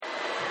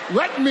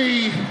Let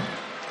me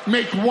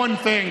make one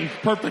thing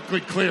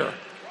perfectly clear.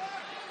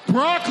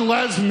 Brock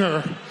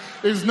Lesnar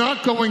is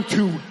not going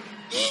to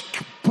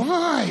eke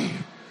by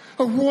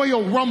a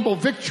Royal Rumble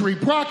victory.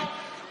 Brock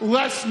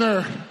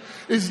Lesnar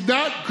is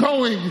not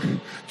going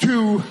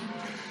to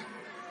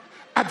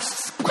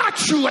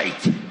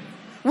absquatulate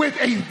with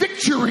a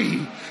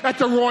victory at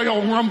the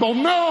Royal Rumble.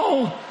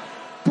 No,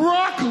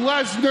 Brock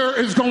Lesnar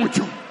is going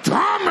to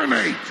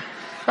dominate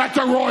at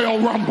the Royal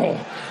Rumble.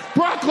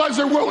 Brock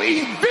Lesnar will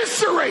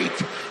eviscerate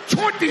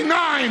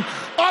 29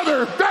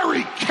 other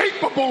very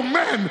capable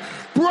men.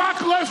 Brock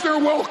Lesnar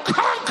will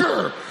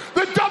conquer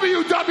the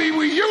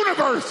WWE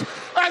Universe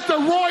at the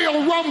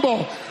Royal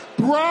Rumble.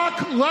 Brock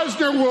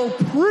Lesnar will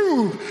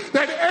prove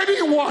that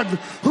anyone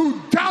who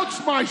doubts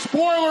my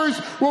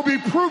spoilers will be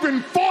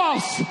proven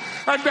false,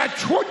 and that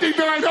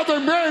 29 other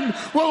men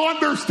will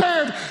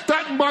understand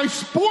that my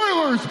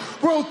spoilers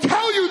will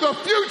tell you the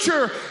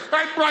future,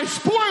 and my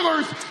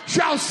spoilers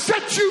shall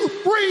set you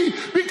free,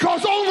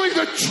 because only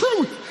the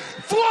truth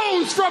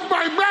flows from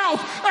my mouth,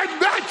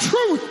 and that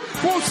truth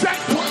will set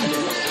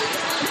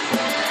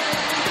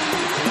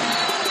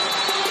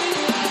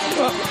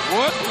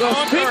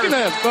speaking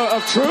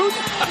of truth,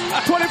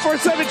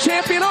 24/7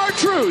 champion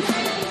R-Truth.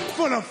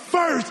 For the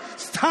first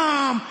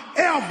time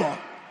ever,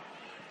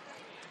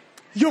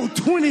 your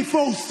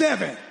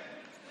 24/7,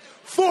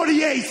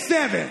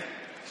 48/7,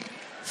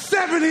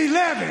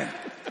 7-Eleven,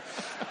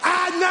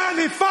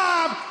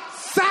 I-95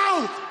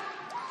 South,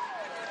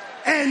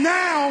 and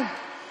now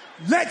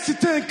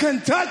Lexington,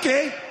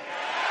 Kentucky,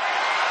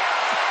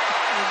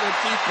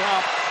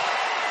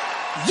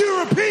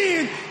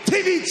 European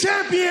TV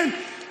champion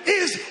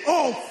is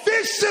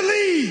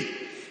officially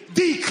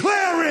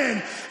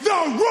declaring the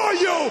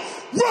Royal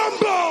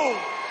Rumble.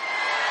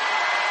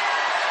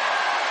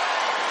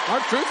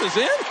 R-Truth is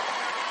in?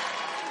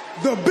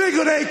 The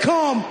bigger they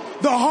come,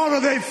 the harder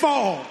they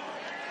fall.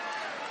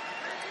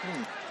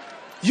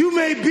 You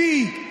may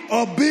be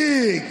a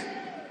big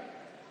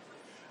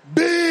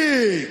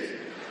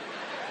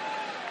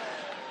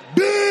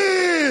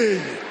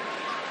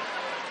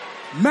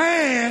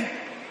man,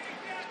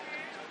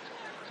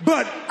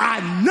 but I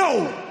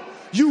know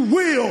you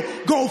will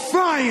go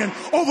flying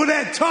over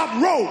that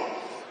top rope,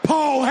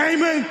 Paul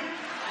Heyman.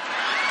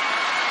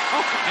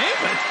 Oh,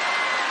 Heyman?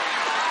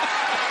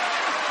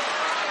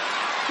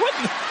 What?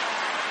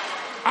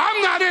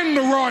 I'm not in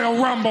the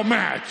Royal Rumble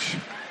match.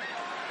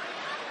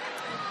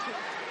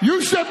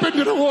 You step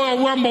into the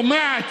Royal Rumble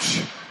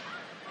match,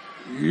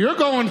 you're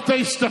going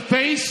face to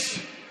face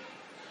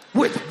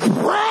with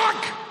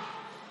Brock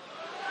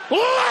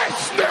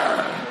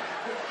Lesnar.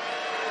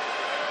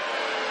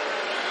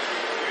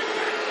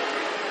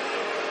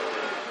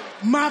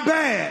 My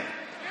bad.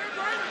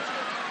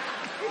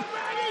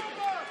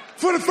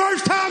 For the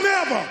first time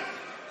ever,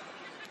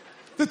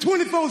 the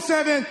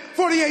 24/7,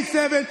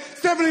 48/7,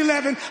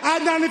 7-Eleven,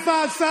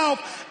 I-95 South,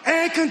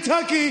 and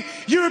Kentucky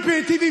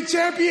European TV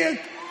champion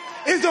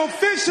is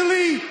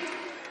officially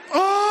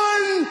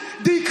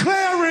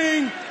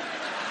declaring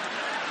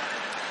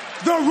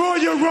the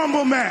Royal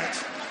Rumble match.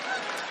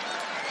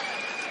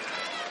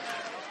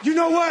 You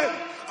know what?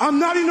 I'm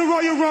not in the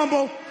Royal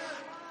Rumble.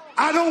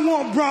 I don't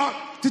want Brock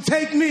to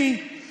take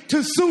me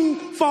to Sioux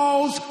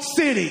Falls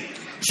City.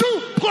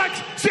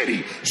 Suplex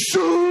City.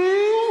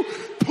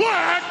 Suplex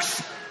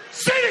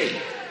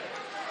City.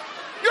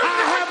 You're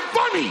not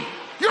funny.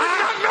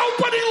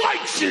 Nobody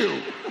likes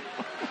you.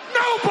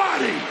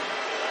 Nobody.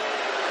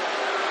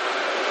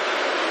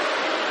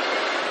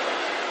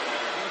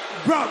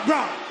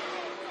 Brock,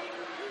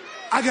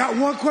 I got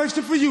one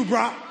question for you,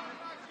 Brock.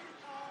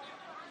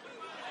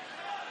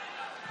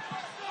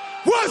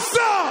 What's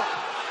up?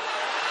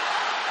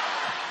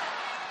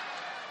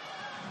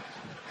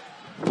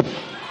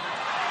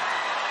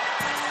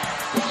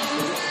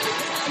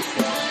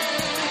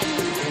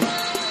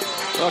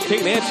 Well, I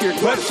can't answer your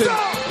question.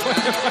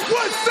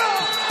 What's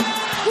up?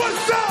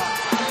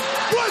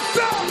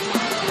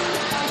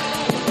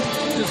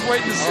 Just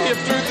waiting to see if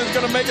Truth is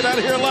going to make it out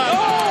of here alive.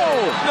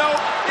 Oh! No,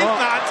 he's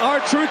not.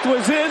 R-Truth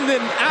was in,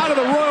 then out of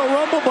the Royal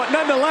Rumble, but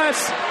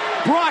nonetheless,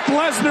 Brock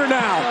Lesnar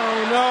now.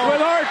 Oh, no.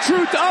 With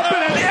R-Truth up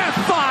in an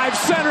F5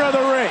 center of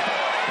the ring.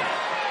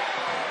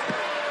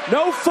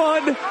 No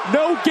fun,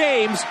 no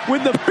games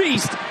when the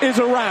Beast is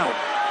around.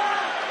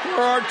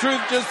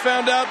 R-Truth just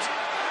found out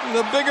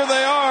the bigger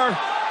they are,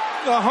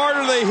 the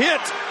harder they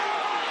hit.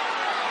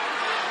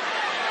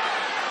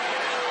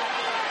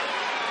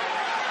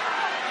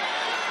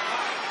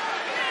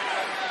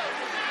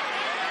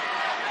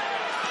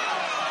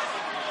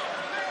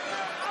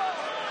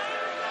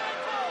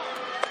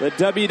 The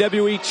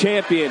WWE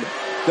champion,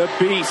 the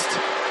Beast.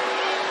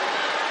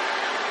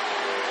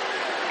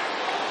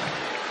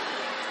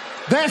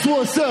 That's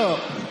what's up.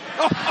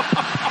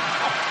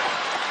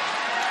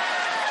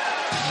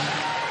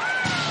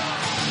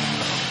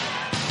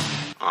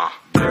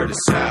 Dirty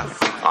South.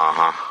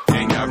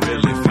 Can y'all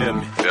really feel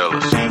me? Feel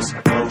us. East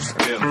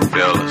Coast, feel me.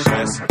 Feel us.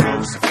 West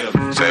Coast, feel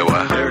me. Say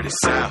what? Dirty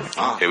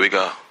South. Here we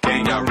go.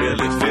 Can y'all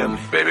really feel me?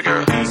 Baby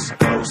girl. East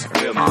Coast,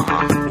 feel me.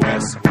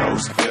 West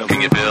Coast, feel me.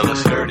 Can you feel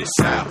us? Dirty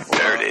South.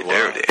 Dirty,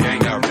 dirty.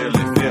 Can y'all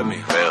really feel me?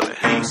 Feel it.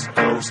 East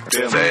Coast,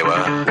 feel me. Say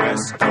what?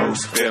 West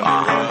Coast, feel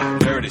me.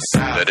 Dirty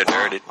South. Dirty,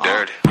 dirty,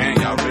 dirty.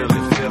 Can y'all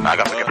really feel me? I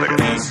got to pick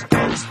it. East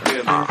Coast,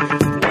 feel me.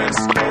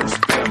 West Coast,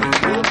 feel me.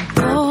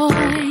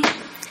 Boy,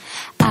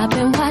 I've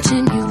been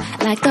watching you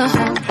like the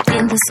hawk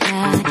in the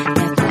sky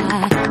that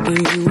fly when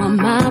you are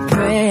my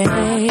prey.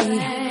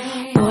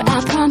 Boy,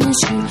 I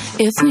promise you,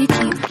 if we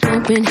keep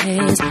bumping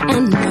heads, I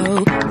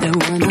know that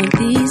one of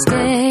these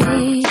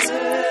days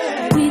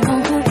we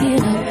gon' hook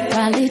it up,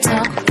 probably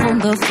talk on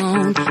the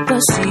phone, but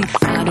see,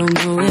 I don't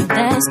know if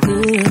that's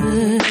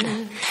good.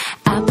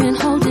 I've been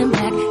holding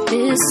back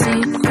this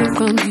secret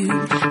from you.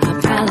 I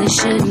probably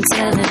shouldn't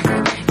tell it,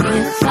 but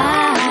if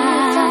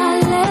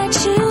I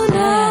let you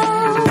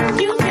know,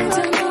 you can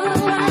tell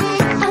nobody,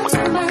 I'm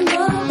talking about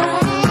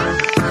nobody.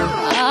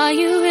 Are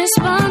you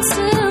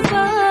responsible?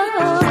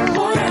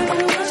 Boy, I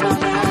can watch my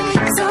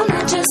back, so I'm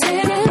not just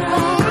hitting by.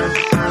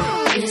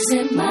 Is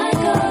it my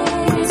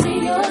goal? Is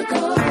it your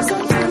goal?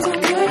 Sometimes I'm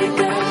pretty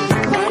good,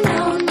 right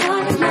now I'm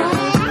not enough.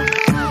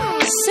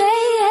 Say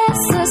yes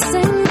or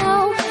say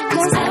no,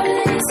 'cause I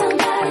really need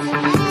somebody.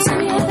 Tell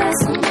me if that's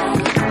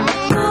somebody.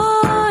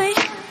 Boy,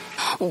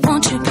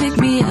 won't you pick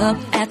me up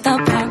at the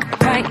park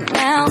right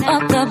now,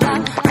 up the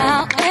block,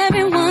 while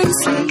everyone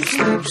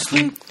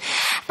sleep.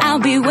 I'll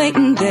be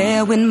waiting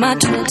there with my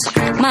trips,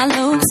 my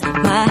looks,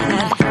 my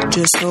hat,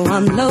 just so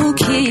I'm low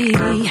key.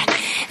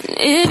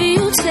 If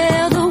you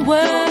tell the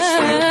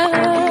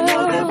world,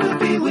 that would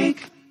be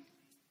weak.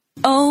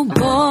 Oh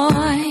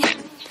boy,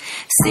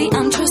 see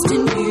I'm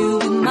trusting you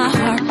with my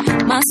heart,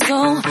 my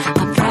soul.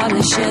 I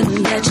probably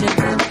shouldn't let you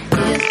go.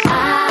 If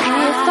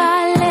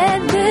I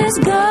let this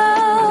go,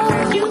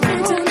 you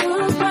can tell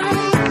nobody,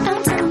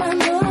 I'm talking about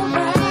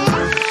nobody.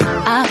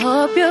 I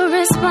hope you're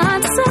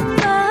responsible.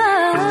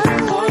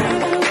 Boy, I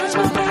gotta watch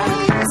my back,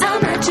 I'm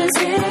not just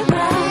getting by.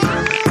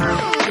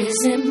 Is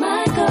it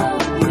my goal?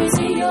 Is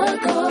it your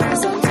goal?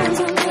 Sometimes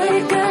I'm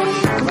pretty good,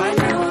 right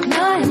now I'm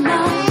not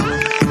enough.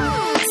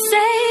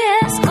 Say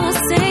yes or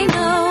say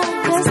no,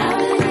 'cause I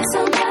really need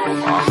somebody.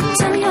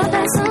 Tell me if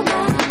that's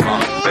somebody.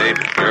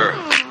 Baby girl,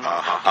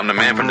 I'm the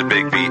man from the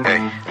big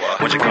VA.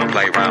 Won't you come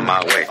play round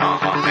my way?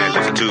 And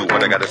listen to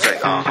what I gotta say.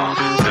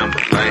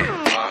 Timberland.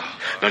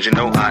 Don't you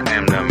know I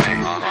am the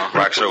man?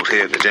 Rock shows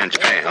here in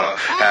Japan.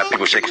 Have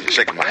people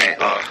shaking my hand.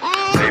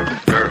 Baby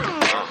girl,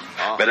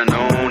 better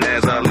known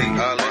as Ali.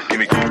 Give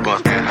me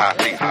goosebumps and hot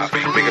beat.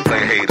 Make it play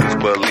haters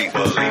believe.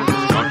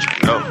 Don't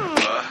you know?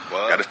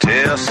 Gotta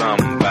tell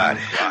somebody.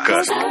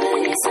 'Cause I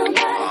really need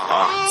somebody.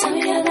 Tell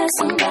me if that's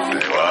somebody.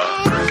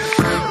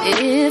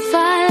 If I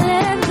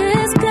let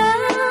this go,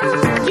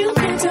 you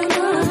can tell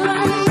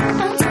nobody,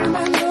 I'm talking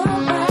about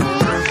nobody.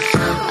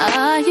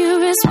 Are you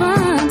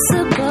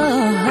responsible?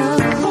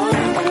 Boy,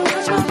 I gotta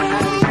watch my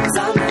back, 'cause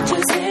I'm not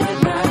just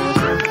hitting by.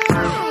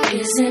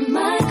 Is it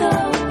my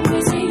goal?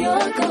 Is it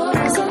your goal?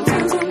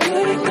 Sometimes I'm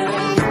pretty good,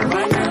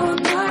 right now I'm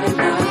not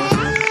enough.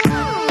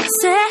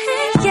 Say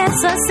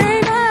yes or say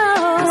no.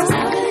 'Cause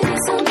I really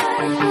need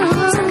somebody.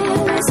 Tell me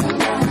if that's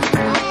somebody.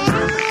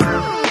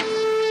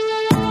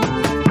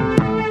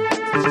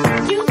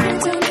 You can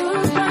tell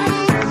nobody,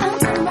 I'm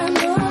talking about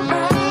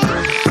nobody.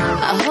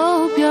 I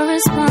hope you're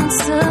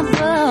responsible.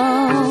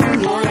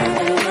 Boy, I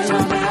gotta watch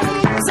my back,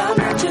 'cause I'm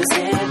not just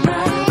hitting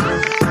by.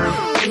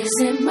 Is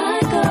it my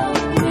goal?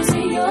 Is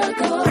it your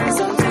goal?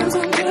 Sometimes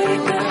I'm pretty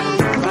good,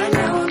 right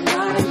now I'm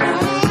not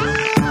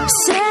enough.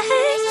 Say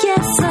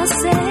yes or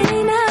say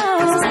no.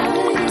 'Cause I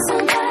really need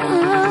somebody.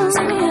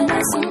 Tell me if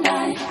that's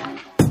somebody.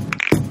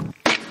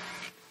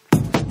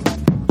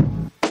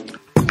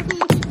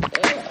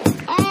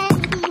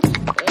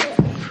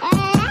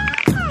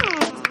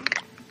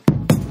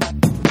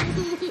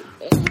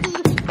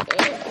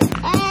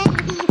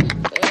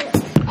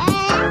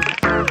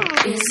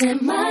 Is it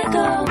my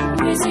goal?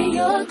 Is it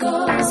your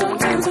goal?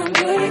 Sometimes I'm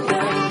pretty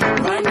good,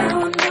 right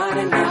now I'm not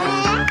enough.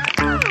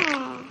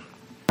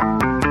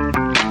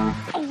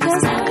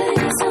 'Cause I really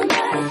need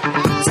somebody.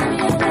 Tell me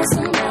if that's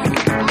somebody.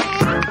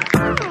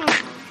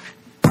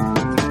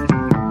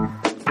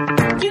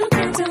 You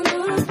can tell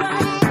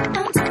nobody,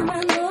 I'm talking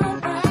about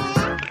nobody.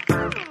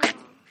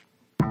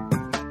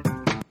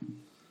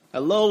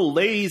 Hello,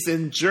 ladies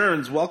and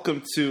germs.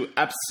 Welcome to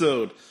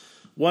episode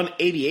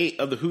 188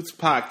 of the Hoots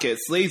podcast.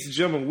 Ladies and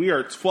gentlemen, we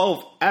are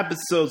 12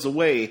 episodes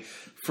away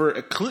for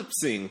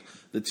eclipsing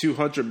the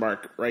 200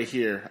 mark right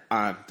here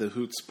on the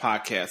Hoots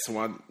podcast. I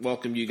want to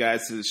welcome you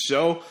guys to the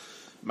show.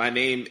 My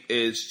name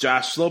is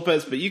Josh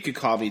Lopez, but you can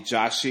call me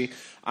Joshy.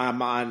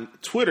 I'm on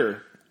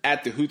Twitter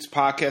at the Hoots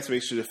podcast.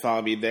 Make sure to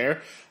follow me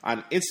there.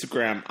 On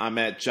Instagram, I'm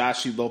at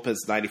Joshy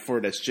Lopez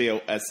 94. That's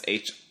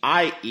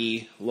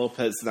JOSHIE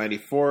Lopez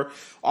 94.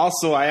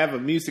 Also, I have a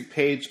music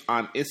page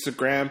on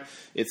Instagram.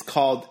 It's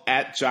called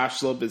at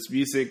Josh Lopez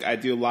Music. I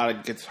do a lot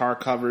of guitar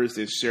covers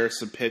and share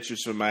some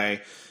pictures from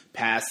my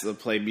past of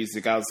play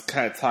music. I was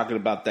kind of talking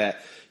about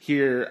that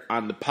here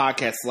on the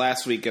podcast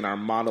last week in our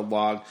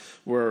monologue,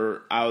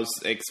 where I was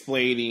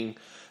explaining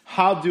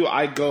how do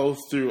I go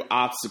through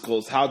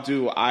obstacles? How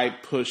do I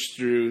push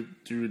through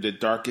the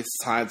darkest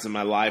times in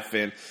my life?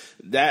 And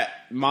that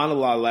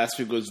monologue last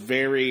week was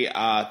very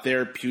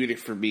therapeutic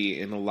for me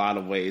in a lot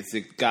of ways.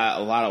 It got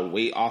a lot of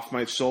weight off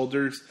my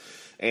shoulders.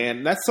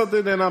 And that's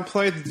something that I'm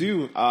planning to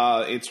do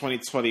in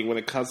 2020 when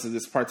it comes to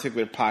this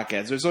particular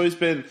podcast. There's always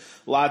been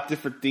a lot of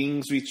different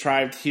things we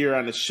tried here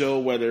on the show,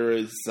 whether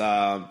it's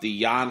the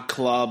Yawn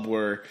Club,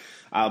 where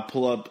I'll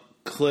pull up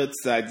clips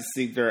that I just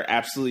think they're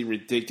absolutely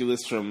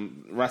ridiculous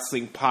from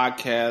wrestling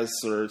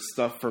podcasts or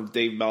stuff from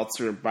Dave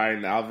Meltzer and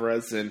Byron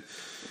Alvarez, and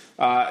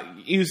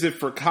use it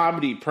for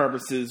comedy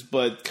purposes,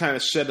 but kind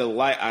of shed a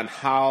light on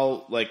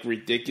how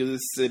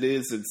ridiculous it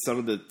is and some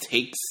of the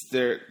takes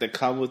that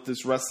come with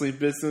this wrestling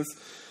business.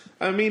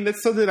 I mean,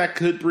 that's something I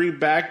could bring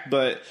back,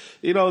 but,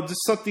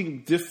 just something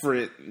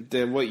different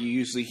than what you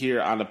usually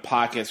hear on a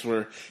podcast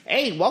where,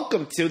 hey,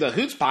 welcome to the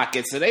Hoots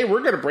Podcast. Today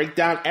we're going to break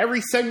down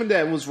every segment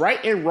that was right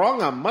and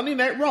wrong on Monday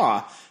Night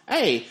Raw.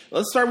 Hey,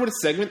 let's start with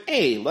segment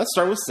A. Let's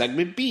start with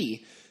segment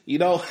B.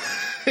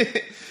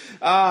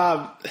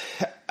 I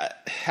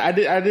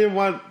didn't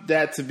want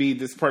that to be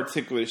this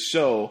particular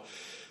show.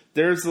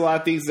 There's a lot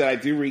of things that I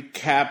do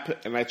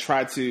recap, and I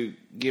try to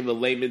give a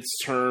layman's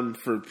term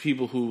for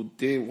people who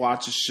didn't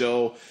watch the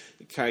show,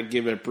 kind of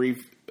give a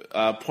brief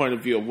point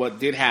of view of what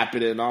did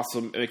happen, and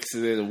also mix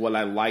it in what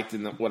I liked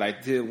and what I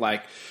didn't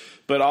like.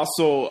 But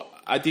also,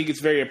 I think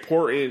it's very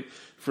important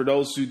for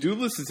those who do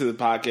listen to the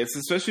podcast,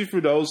 especially for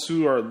those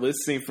who are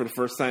listening for the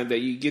first time,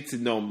 that you get to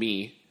know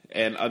me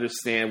and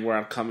understand where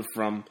I'm coming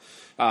from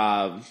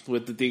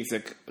with the things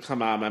that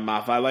come out of my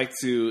mouth. I like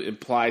to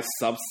imply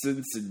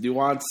substance and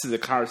nuance to the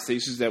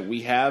conversations that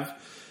we have,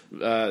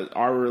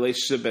 our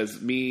relationship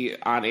as me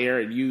on air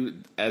and you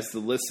as the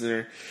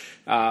listener.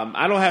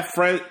 I don't have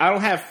friends. I don't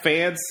have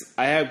fans.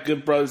 I have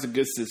good brothers and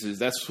good sisters.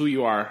 That's who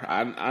you are.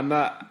 I'm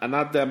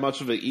not that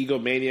much of an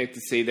egomaniac to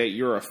say that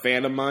you're a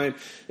fan of mine.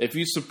 If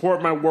you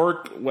support my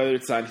work, whether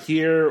it's on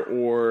here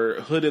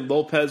or Hood and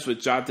Lopez with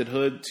Jonathan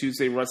Hood,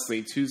 Tuesday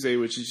Wrestling Tuesday,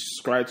 which you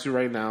subscribe to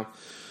right now,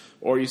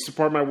 or you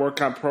support my work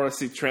on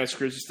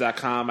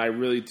ProWrestlingTranscriptions.com, I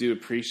really do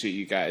appreciate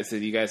you guys,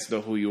 and you guys know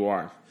who you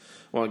are.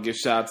 I want to give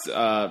shouts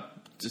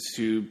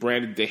to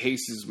Brandon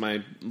DeJesus,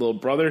 my little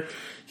brother.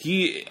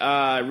 He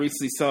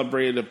recently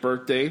celebrated a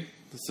birthday,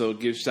 so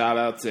give shout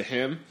out to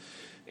him.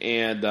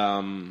 And,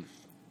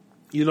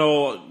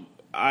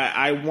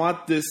 I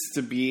want this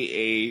to be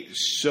a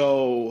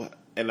show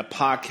and a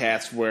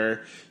podcast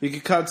where you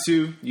can come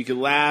to, you can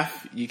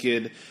laugh, you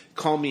could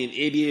call me an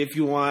idiot if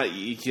you want,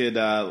 you could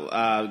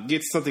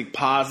get something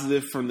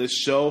positive from this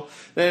show,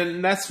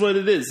 and that's what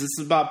it is. This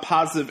is about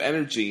positive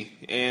energy,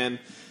 and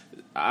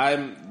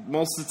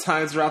most of the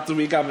times throughout the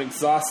week I'm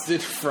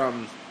exhausted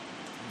from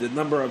the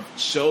number of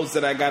shows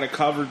that I got to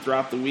cover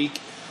throughout the week.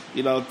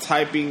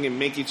 Typing and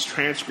making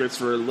transcripts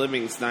for a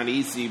living is not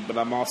easy, but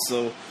I'm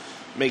also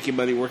making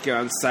money working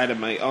on the side of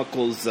my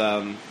uncle's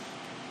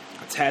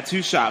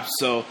tattoo shop,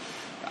 so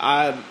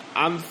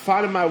I'm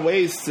finding my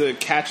ways to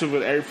catch up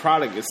with every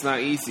product. It's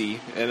not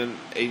easy, and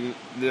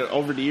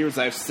over the years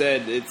I've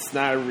said it's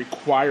not a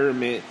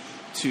requirement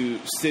to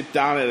sit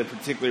down at a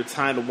particular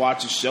time to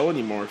watch a show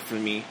anymore for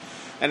me,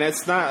 and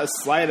it's not a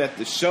slight at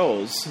the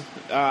shows.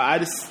 I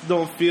just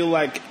don't feel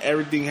like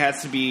everything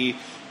has to be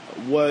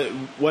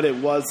what it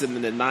was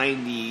in the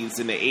 90s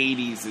and the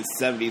 80s and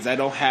 70s. I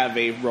don't have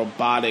a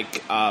robotic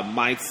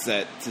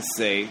mindset, to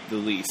say the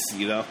least,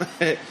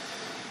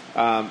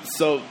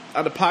 So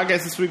on the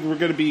podcast this week, we're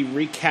going to be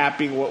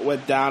recapping what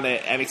went down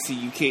at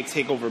NXT UK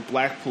TakeOver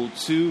Blackpool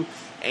 2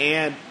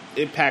 and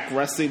Impact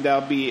Wrestling.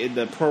 That'll be in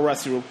the Pro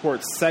Wrestling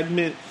Report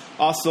segment.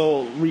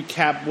 Also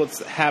recap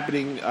what's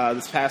happening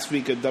this past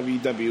week at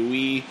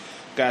WWE.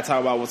 Got to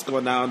talk about what's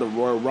going on in the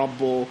Royal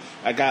Rumble.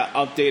 I got an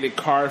updated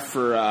card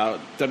for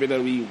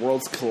WWE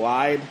Worlds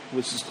Collide,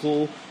 which is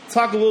cool.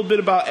 Talk a little bit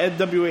about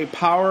NWA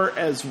Power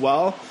as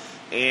well.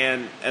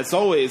 And as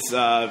always,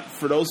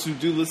 for those who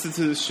do listen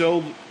to the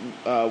show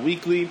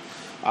weekly,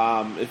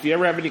 if you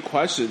ever have any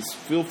questions,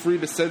 feel free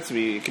to send to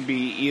me. It can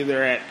be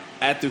either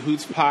at the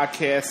Hoots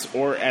Podcast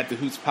or at the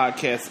Hoots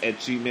Podcast at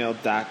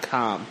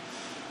gmail.com.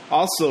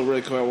 Also,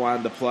 really quick, I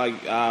wanted to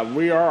plug,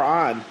 we are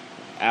on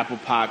Apple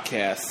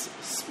Podcasts,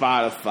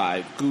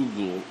 Spotify,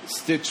 Google,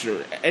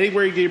 Stitcher,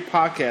 anywhere you get your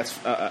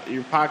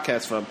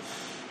podcast from.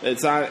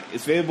 It's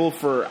available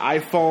for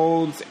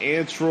iPhones,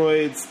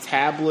 Androids,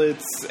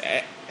 tablets,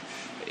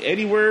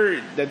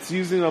 anywhere that's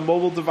using a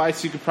mobile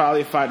device. You could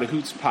probably find a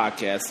Hoots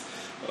Podcast.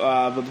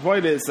 But the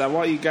point is, I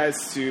want you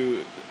guys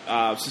to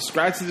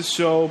subscribe to the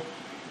show,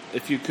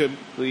 if you could,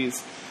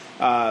 please.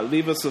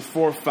 Leave us a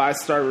 4 or 5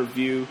 star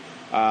review.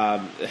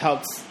 It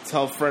helps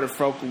tell friend or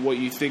folk what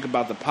you think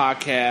about the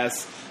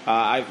podcast.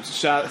 I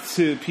shout out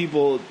to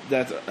people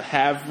that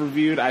have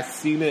reviewed. I've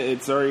seen it.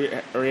 It's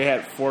already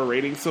had 4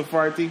 ratings so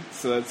far, I think.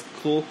 So that's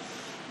cool.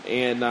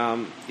 And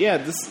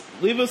just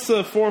leave us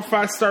a 4 or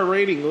 5 star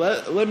rating.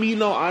 Let me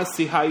know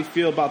honestly how you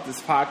feel about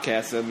this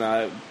podcast, and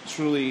I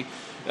truly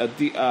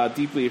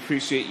deeply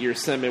appreciate your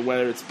sentiment,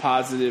 whether it's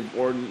positive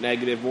or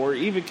negative or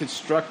even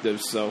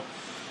constructive. So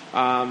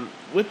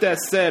With that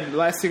said, the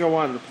last thing I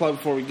wanted to plug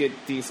before we get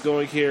things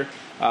going here,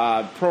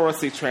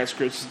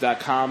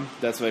 ProWrestlingTranscriptions.com.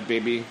 That's my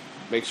baby.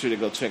 Make sure to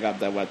go check out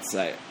that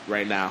website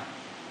right now,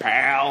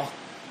 pal.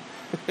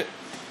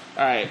 All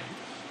right.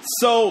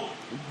 So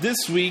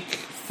this week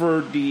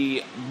for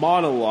the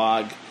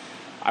monologue,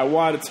 I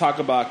wanted to talk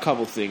about a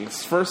couple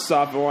things. First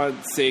off, I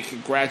wanted to say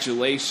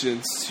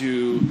congratulations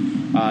to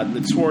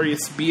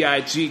Notorious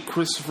B.I.G.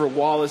 Christopher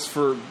Wallace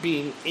for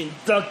being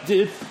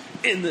inducted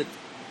in the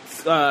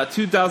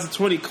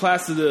 2020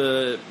 class of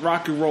the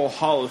Rock and Roll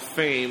Hall of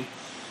Fame.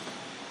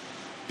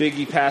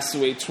 Biggie passed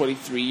away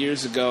 23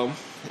 years ago,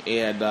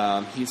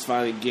 and he's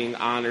finally getting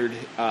honored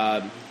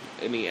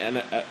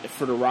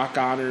for the Rock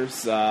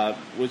Honors,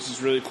 which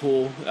is really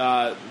cool.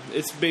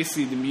 It's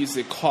basically the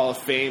Music Hall of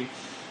Fame,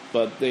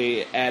 but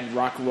they add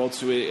rock and roll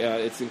to it.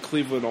 It's in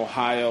Cleveland,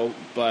 Ohio.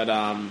 But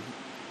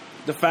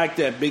the fact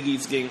that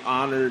Biggie's getting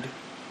honored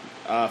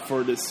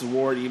for this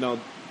award,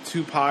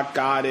 Tupac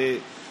got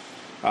it.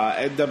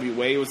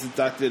 NWA was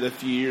inducted a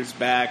few years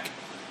back.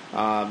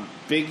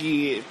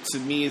 Biggie, to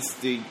me, is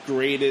the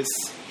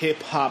greatest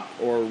hip-hop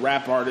or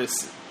rap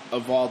artist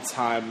of all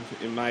time,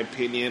 in my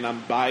opinion.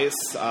 I'm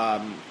biased.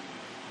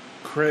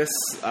 Chris,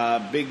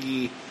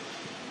 Biggie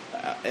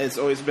has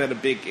always been a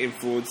big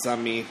influence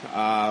on me.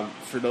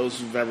 For those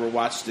who've ever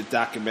watched the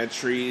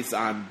documentaries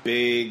on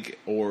Big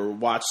or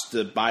watched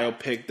the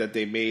biopic that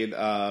they made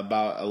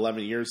about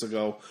 11 years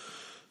ago,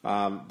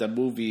 the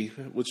movie,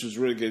 which was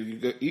really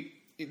good.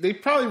 They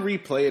probably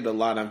replay it a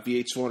lot on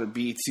VH1 or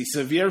BET. So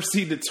if you ever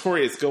see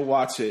Notorious, go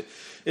watch it.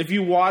 If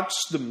you watch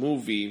the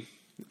movie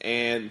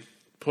and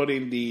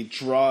putting the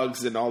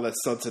drugs and all that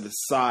stuff to the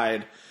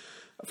side,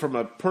 from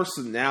a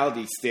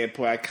personality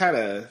standpoint, I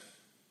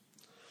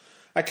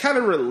kind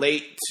of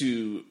relate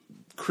to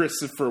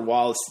Christopher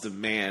Wallace, the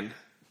man,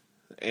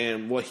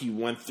 and what he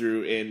went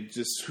through, and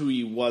just who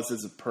he was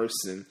as a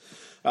person.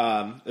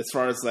 As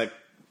far as like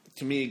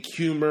comedic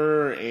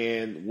humor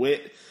and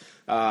wit,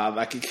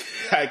 I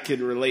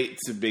could relate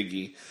to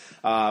Biggie.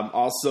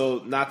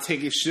 Also, not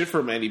taking shit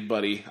from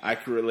anybody, I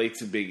can relate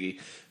to Biggie.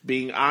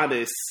 Being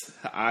honest,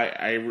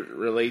 I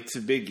relate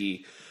to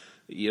Biggie.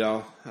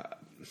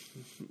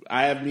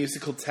 I have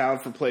musical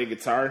talent for playing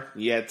guitar.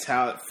 He had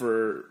talent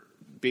for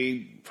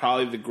being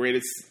probably the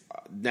greatest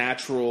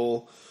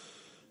natural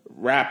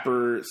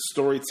rapper,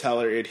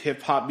 storyteller in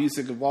hip-hop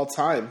music of all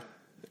time.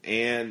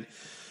 And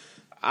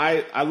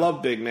I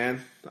love Big, man.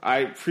 I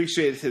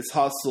appreciated his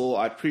hustle.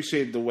 I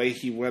appreciated the way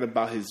he went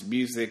about his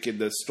music and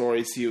the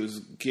stories he was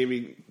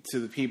giving to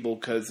the people,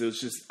 because it was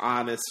just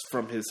honest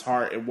from his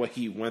heart and what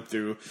he went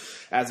through,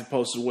 as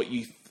opposed to what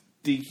you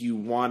think you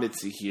wanted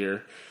to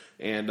hear.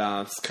 And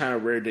it's kind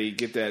of rare that you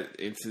get that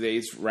in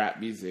today's rap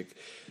music.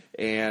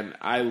 And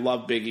I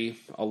love Biggie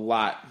a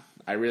lot.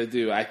 I really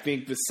do. I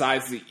think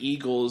besides the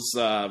Eagles,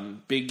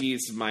 Biggie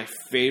is my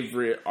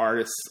favorite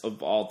artist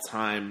of all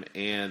time.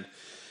 And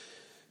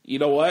you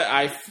know what?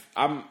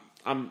 I'm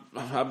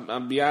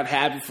beyond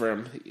happy for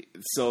him.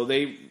 So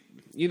they,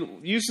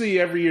 usually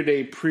every year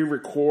they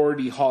pre-record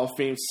the Hall of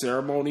Fame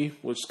ceremony,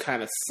 which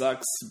kind of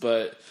sucks.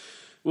 But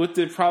with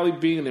it probably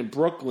being in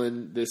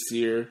Brooklyn this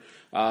year,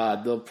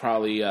 they'll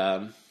probably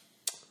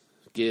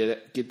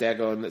get that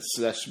going.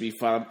 So that should be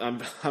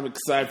fun. I'm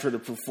excited for the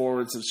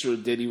performance. I'm sure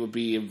Diddy will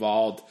be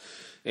involved,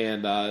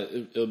 and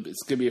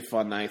it's gonna be a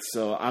fun night.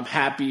 So I'm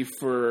happy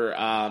for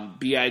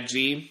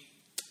B.I.G.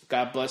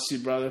 God bless you,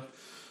 brother.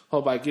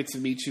 Hope I get to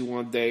meet you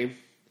one day.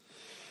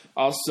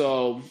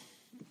 Also,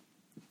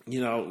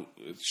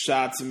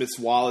 shout out to Miss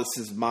Wallace,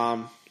 his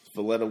mom,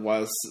 Valletta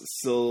was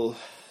still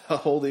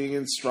holding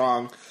in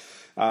strong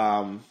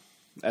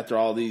after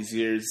all these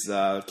years.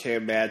 Can't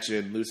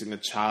imagine losing a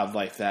child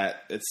like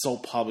that. It's so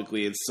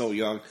publicly and so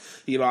young.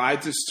 I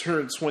just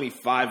turned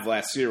 25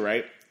 last year,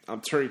 right?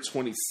 I'm turning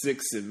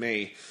 26 in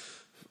May.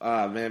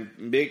 Man,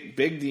 Big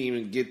didn't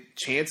even get a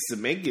chance to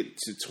make it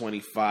to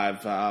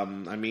 25.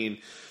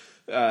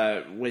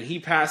 When he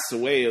passed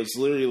away, it was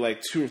literally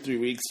like 2 or 3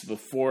 weeks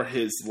before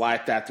his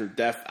Life After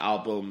Death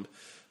album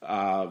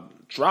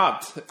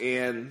dropped.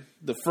 And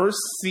the first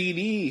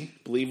CD,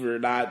 believe it or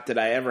not, that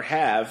I ever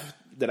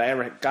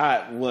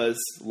got was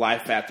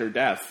Life After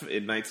Death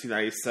in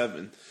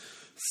 1997.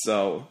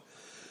 So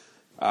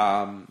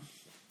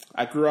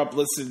I grew up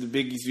listening to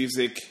Biggie's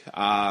music.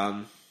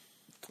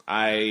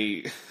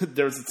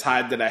 There was a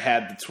time that I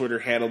had the Twitter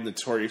handle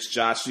Notorious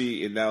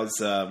Joshi, and that was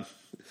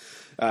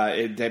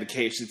in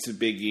dedication to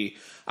Biggie.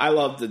 I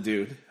love the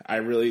dude. I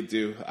really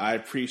do. I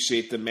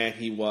appreciate the man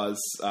he was.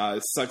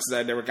 It sucks that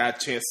I never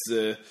got a chance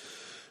to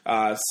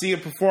see him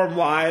perform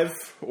live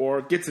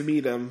or get to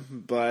meet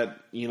him, but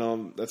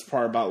that's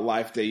part about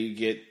life that you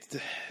get.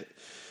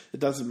 It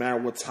doesn't matter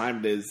what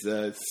time it is.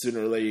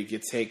 Sooner or later you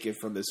get taken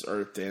from this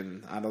earth,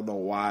 and I don't know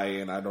why,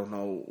 and I don't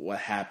know what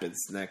happens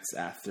next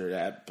after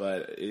that,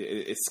 but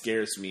it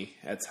scares me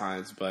at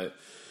times. But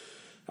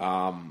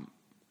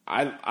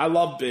I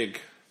love Big.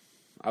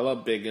 I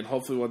love Big, and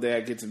hopefully one day I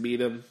get to meet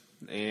him,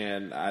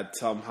 and I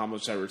tell him how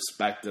much I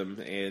respect him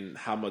and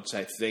how much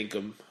I thank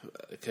him,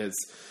 because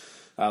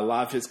a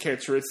lot of his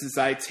characteristics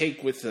I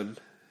take with him,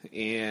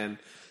 And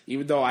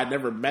even though I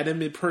never met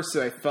him in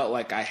person, I felt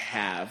like I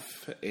have.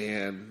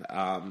 And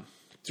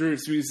through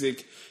his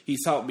music,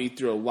 he's helped me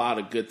through a lot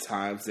of good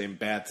times and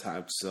bad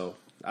times. So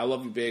I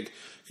love you, Big.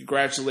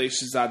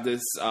 Congratulations on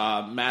this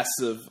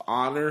massive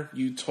honor.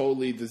 You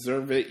totally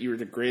deserve it. You're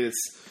the greatest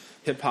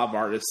hip-hop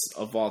artist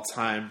of all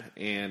time,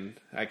 and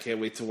I can't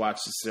wait to watch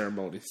the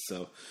ceremony.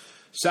 So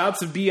shout out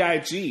to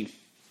B.I.G.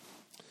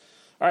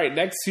 All right,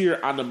 next here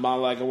on the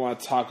monologue I want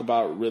to talk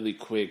about really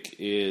quick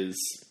is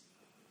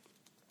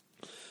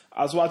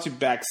I was watching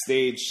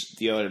Backstage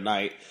the other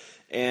night,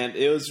 and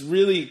it was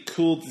really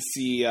cool to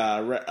see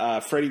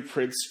Freddie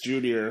Prinze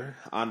Jr.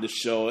 on the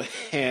show.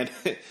 And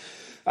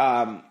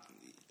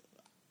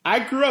I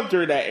grew up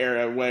during that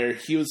era where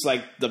he was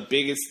like the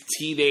biggest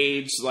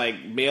teenage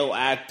like male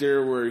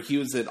actor, where he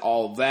was in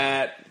all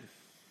that.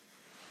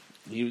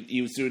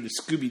 He was doing the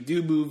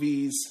Scooby-Doo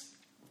movies.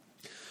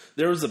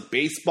 There was a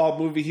baseball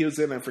movie he was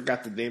in. I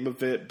forgot the name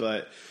of it,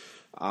 but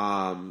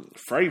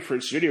Freddie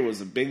Prinze Jr.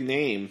 was a big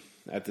name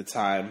at the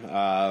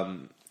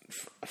time.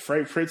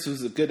 Freddie Prinze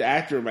was a good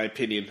actor, in my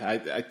opinion.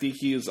 I think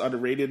he was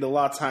underrated a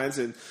lot of times,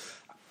 and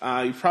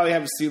you probably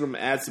haven't seen him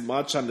as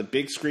much on the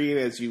big screen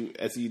as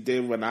you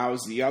did when I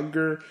was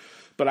younger.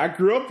 But I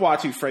grew up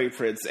watching Freddie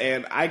Prinze,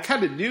 and I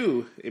kind of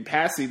knew in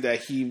passing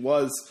that he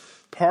was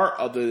part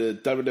of the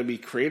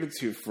WWE creative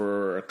team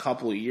for a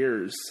couple of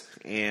years.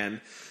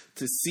 And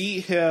to see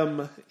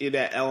him in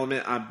that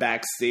element on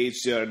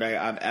Backstage the other night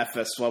on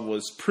FS1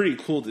 was pretty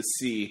cool to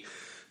see.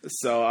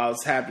 So I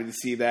was happy to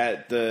see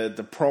that.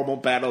 The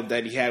promo battle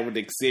that he had with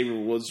Xavier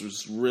Woods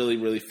was really,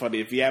 really funny.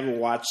 If you haven't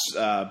watched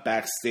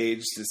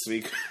Backstage this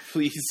week,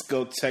 please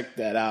go check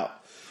that out.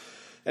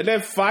 And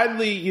then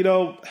finally, you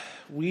know,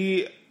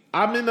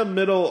 I'm in the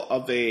middle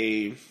of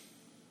a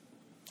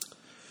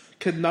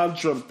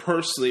conundrum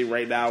personally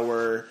right now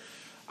where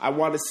I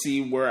want to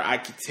see where I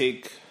could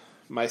take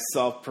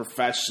myself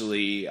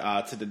professionally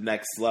to the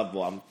next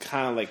level. I'm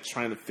kind of like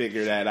trying to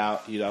figure that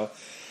out, you know.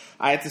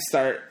 I had to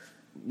start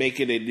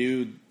making a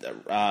new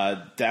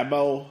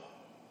demo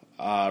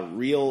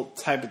reel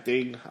type of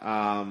thing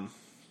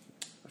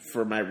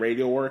for my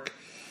radio work.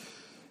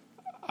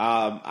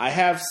 I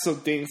have some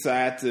things I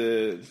have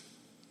to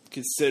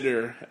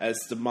consider as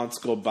the months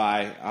go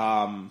by.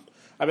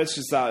 I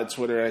mentioned this out on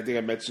Twitter. I think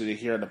I mentioned it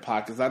here on the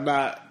podcast. I'm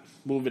not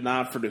moving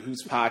on for the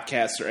Hoots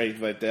podcast or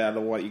anything like that. I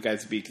don't want you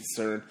guys to be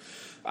concerned.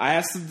 I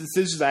have some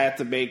decisions I have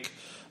to make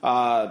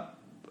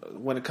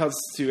when it comes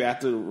to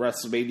after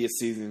WrestleMania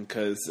season,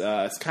 because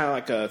it's kind of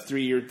like a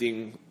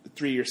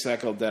 3-year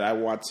cycle that I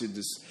want to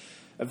just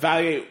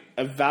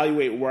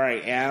evaluate where I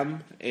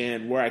am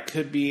and where I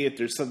could be. If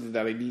there's something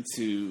that I need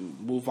to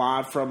move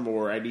on from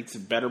or I need to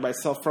better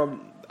myself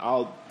from,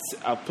 I'll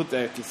put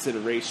that in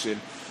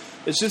consideration.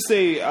 It's just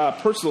a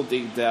personal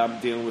thing that I'm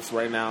dealing with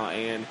right now,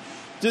 and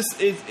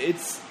just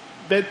it's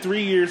been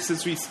 3 years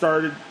since we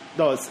started.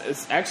 No,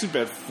 it's actually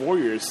been 4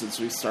 years since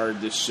we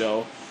started this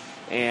show,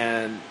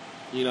 and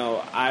you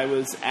know, I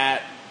was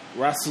at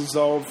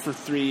WrestleZone for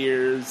 3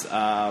 years.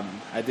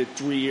 I did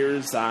 3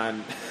 years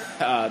on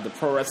the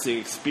Pro Wrestling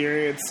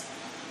Experience,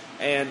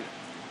 and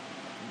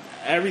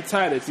every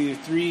time it's either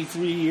 3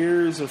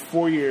 years or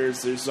 4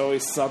 years, there's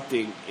always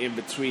something in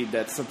between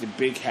that something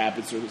big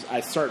happens or I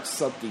start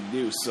something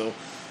new. So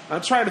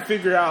I'm trying to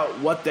figure out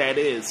what that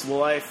is.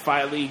 Will I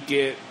finally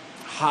get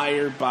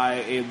hired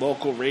by a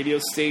local radio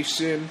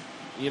station?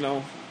 You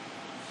know,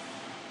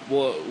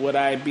 would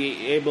I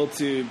be able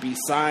to be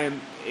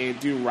signed and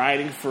do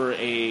writing for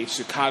a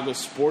Chicago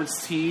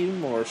sports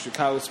team or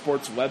Chicago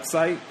sports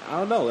website? I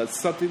don't know. That's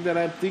something that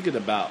I'm thinking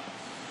about.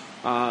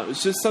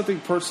 It's just something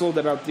personal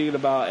that I'm thinking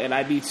about, and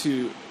I need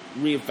to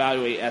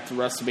reevaluate at the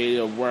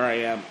WrestleMania where I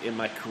am in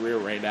my career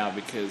right now,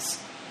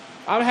 because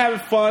I'm having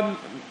fun.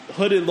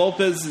 Hood and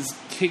Lopez is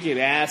kicking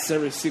ass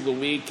every single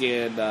week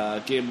and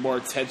getting more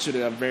attention,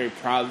 and I'm very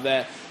proud of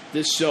that.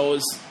 This show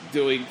is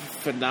doing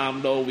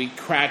phenomenal. We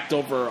cracked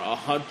over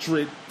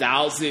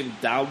 100,000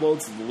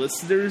 downloads and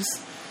listeners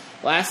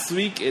last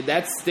week, and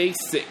that's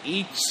thanks to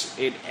each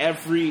and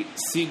every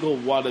single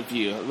one of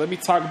you. Let me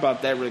talk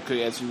about that real quick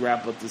as we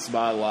wrap up this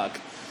monologue.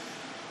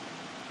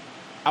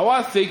 I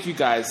want to thank you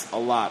guys a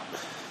lot.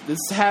 This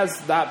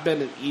has not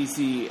been an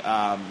easy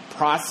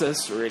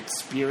process or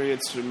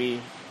experience for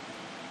me.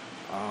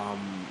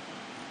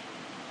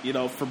 You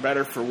know, for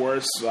better, for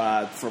worse,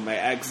 from my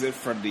exit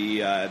from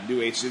the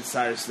New Age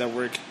Insiders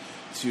Network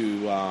to,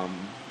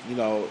 you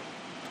know,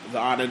 the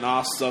on and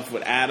off stuff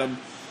with Adam.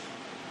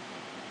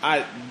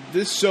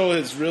 This show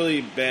has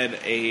really been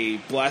a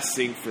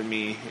blessing for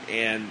me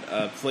and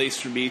a place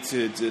for me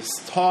to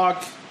just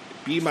talk,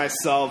 be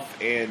myself,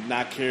 and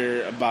not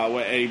care about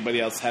what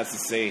anybody else has to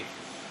say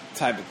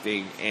type of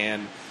thing.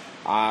 And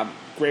I'm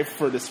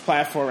grateful for this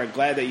platform. I'm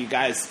glad that you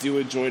guys do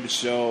enjoy the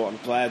show. I'm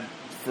glad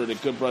for the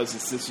good brothers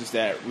and sisters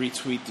that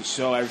retweet the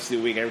show every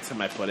single week, every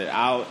time I put it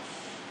out.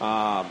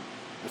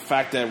 the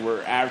fact that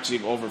we're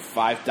averaging over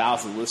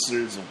 5,000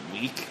 listeners a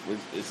week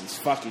is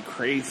fucking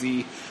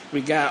crazy.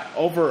 We got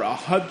over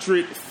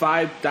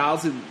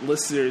 105,000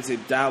 listeners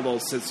and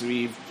downloads since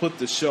we've put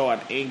the show on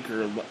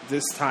Anchor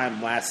this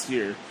time last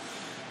year.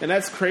 And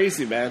that's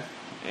crazy, man.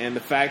 And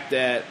the fact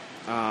that,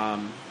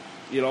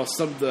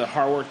 some of the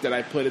hard work that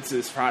I put into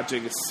this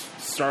project is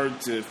starting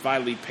to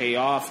finally pay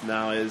off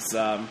now is,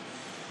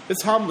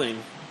 it's humbling.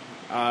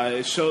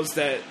 It shows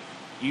that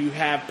you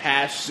have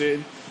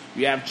passion,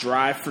 you have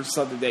drive for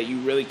something that you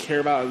really care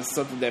about, and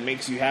something that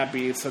makes you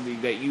happy, and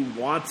something that you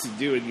want to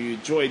do and you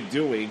enjoy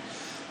doing.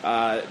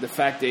 The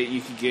fact that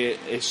you can get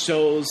it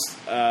shows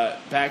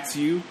back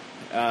to you,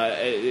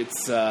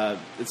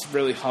 it's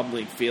really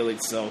humbling feeling.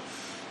 So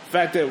the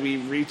fact that we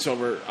reach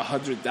over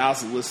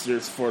 100,000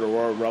 listeners for the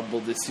Royal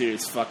Rumble this year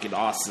is fucking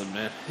awesome,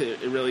 man.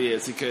 It really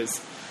is,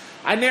 because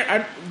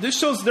this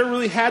show's never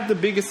really had the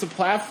biggest of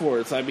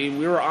platforms. I mean,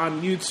 we were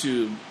on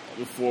YouTube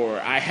before.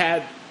 I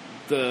had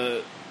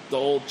the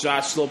old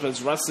Josh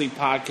Lopez Wrestling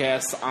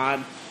podcast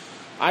on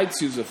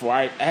iTunes before.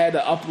 I had to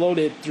upload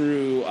it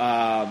through,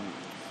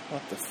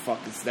 what the fuck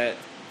is that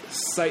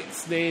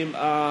site's name?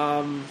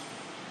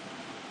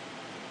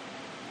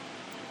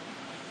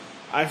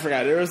 I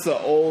forgot. There was the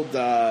old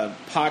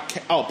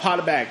podcast. Oh,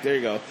 Podomatic. There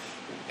you go.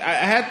 I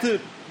had to.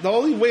 The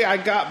only way I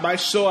got my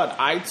show on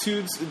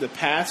iTunes in the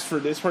past for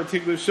this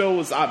particular show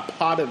was on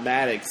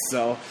Podomatic.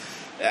 So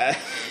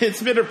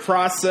it's been a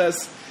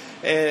process.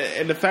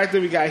 And the fact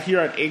that we got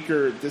here on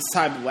Anchor this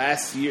time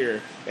last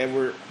year, and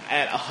we're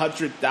at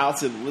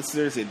 100,000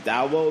 listeners and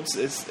downloads,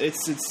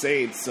 it's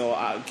insane. So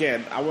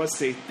again, I want to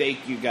say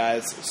thank you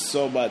guys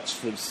so much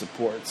for the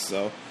support.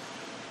 So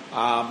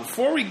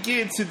before we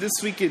get into this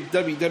week in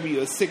WWE,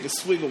 let's take a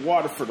swig of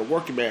water for the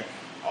working man.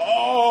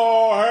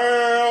 Oh,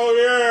 hell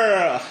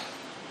yeah!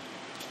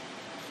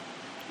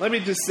 Let me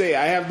just say,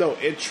 I have no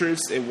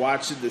interest in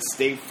watching the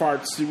State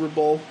Farm Super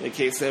Bowl, in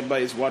case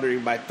anybody's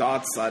wondering my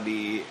thoughts on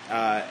the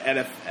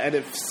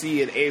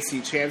NFC and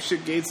AFC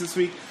Championship games this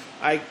week.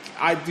 I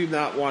do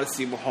not want to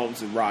see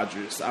Mahomes and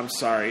Rodgers. I'm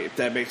sorry if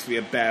that makes me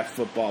a bad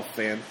football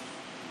fan.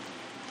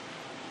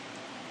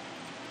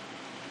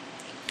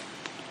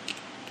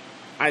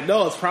 I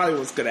know it's probably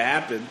what's going to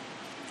happen,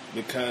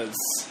 because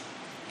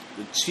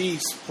the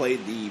Chiefs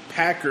played the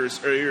Packers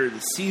earlier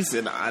this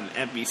season on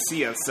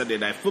NBC on Sunday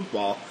Night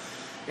Football.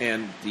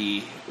 And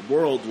the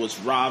world was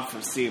robbed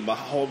from seeing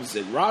Mahomes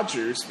and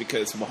Rodgers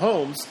because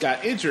Mahomes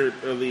got injured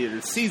earlier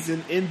this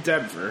season in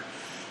Denver.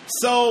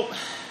 So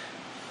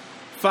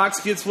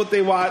Fox gets what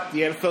they want.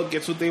 The NFL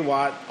gets what they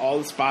want. All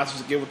the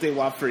sponsors get what they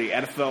want for the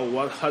NFL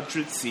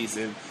 100th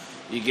season.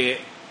 You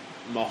get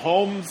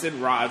Mahomes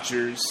and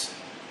Rodgers.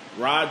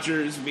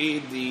 Rodgers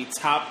being the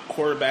top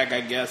quarterback,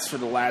 I guess, for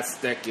the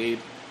last decade.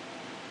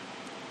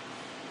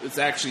 It's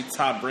actually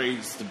Tom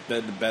Brady's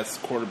been the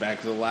best quarterback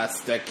of the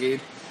last decade.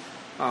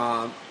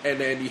 And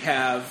then you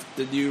have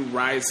the new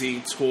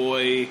rising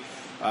toy,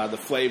 the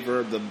flavor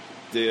of the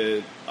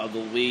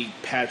league,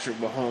 Patrick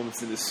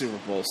Mahomes in the Super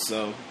Bowl.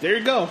 So there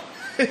you go.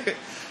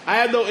 I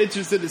have no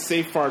interest in the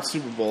State Farm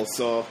Super Bowl,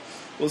 so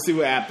we'll see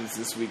what happens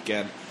this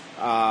weekend.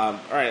 All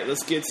right,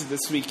 let's get to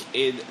this week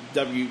in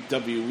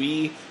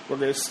WWE. We're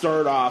going to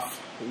start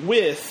off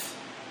with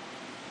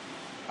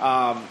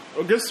SmackDown,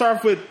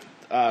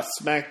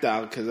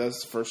 because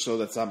that's the first show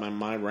that's on my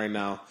mind right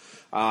now.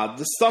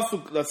 The stuff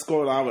that's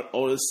going on with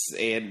Otis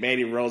and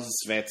Mandy Rose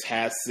is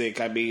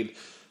fantastic. I mean,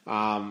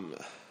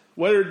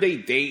 whether they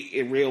date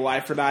in real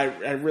life or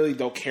not, I really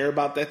don't care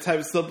about that type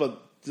of stuff.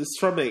 But just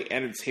from an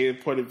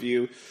entertainment point of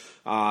view,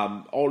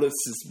 Otis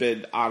has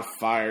been on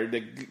fire. The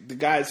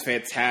guy's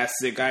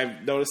fantastic.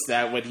 I've noticed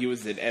that when he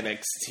was in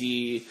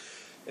NXT,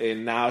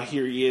 and now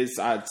here he is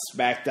on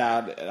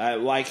SmackDown. I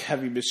like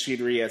Heavy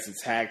Machinery as a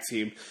tag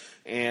team,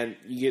 and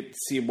you get to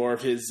see more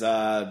of his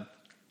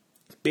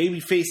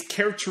babyface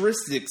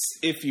characteristics,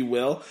 if you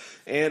will.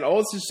 And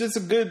Otis is just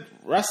a good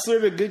wrestler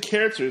and a good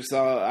character,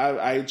 so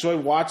I enjoy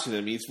watching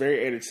him. He's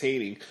very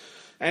entertaining.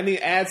 And he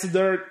adds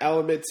another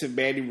element to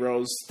Mandy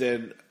Rose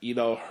than,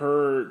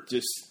 her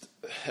just...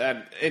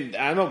 And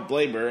I don't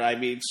blame her. I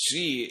mean,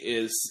 she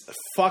is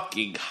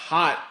fucking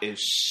hot as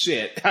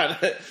shit.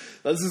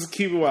 Let's just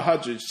keep it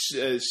 100.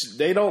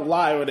 They don't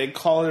lie when they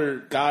call her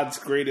God's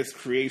greatest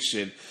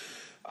creation.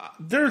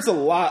 There's a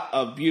lot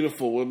of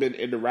beautiful women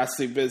in the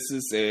wrestling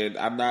business, and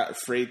I'm not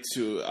afraid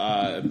to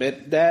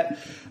admit that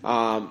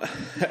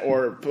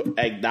or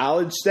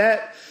acknowledge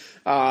that.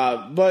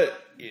 But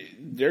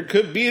there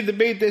could be a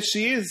debate that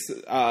she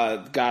is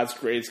God's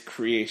greatest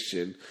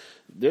creation.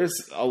 There's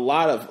a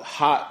lot of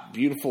hot,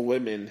 beautiful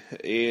women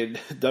in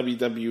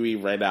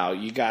WWE right now.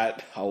 You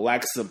got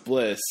Alexa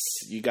Bliss.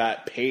 You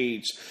got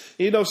Paige.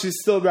 She's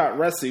still not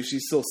wrestling.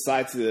 She's still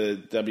signed to the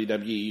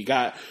WWE. You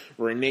got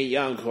Renee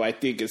Young, who I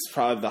think is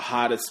probably the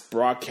hottest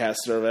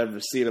broadcaster I've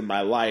ever seen in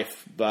my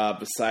life,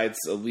 besides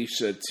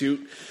Alicia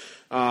Toot.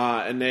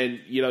 And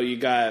then, you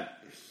got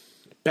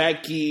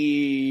Becky,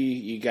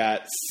 you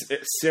got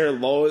Sarah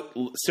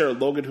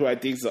Logan, who I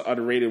think is an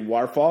underrated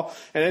waterfall.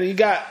 And then you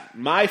got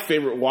my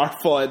favorite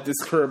waterfall at this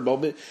current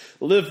moment,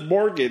 Liv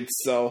Morgan.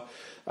 So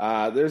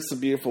There's some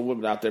beautiful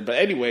women out there. But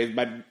anyways,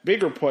 my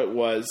bigger point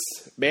was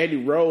Mandy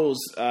Rose,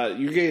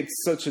 you get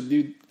such a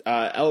new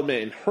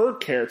element in her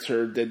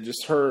character than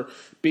just her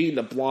being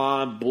a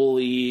blonde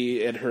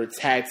bully and her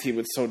tag team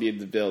with Sonya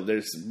Deville.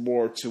 There's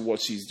more to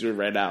what she's doing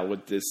right now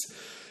with this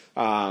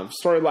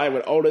storyline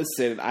with Otis,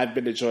 and I've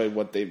been enjoying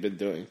what they've been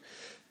doing.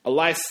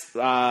 Elias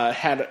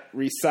had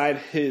re-signed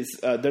his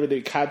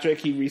WWE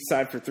contract. He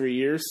re-signed for 3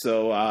 years,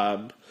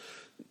 so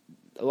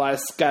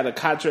Elias got a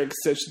contract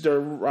extension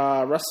during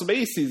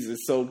WrestleMania season,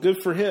 so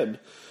good for him.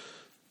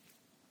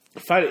 I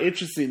find it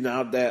interesting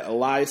now that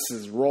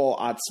Elias's role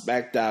on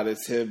SmackDown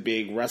is him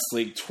being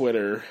wrestling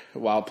Twitter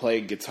while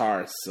playing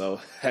guitar.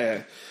 So,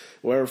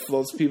 wherever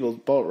floats people's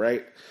boat,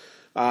 right?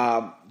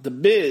 The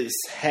Miz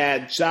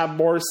had John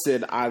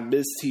Morrison on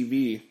Miz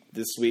TV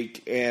this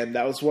week, and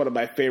that was one of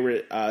my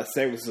favorite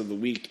segments of the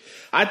week.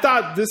 I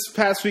thought this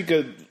past week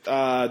of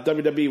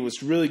WWE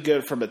was really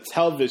good from a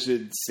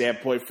television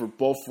standpoint for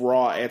both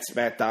Raw and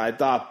SmackDown. I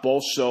thought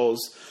both shows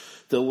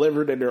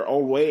delivered in their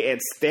own way and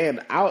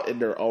stand out in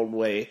their own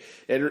way.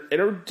 And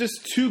are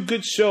just two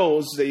good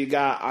shows that you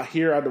got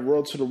here on the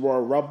Road to the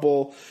Royal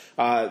Rumble.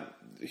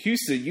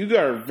 Houston, you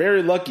are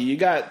very lucky. You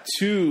got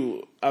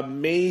two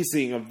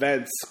amazing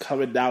events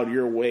coming down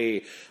your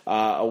way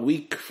a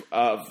week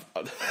of,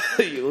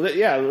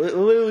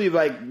 literally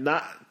like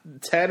not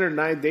 10 or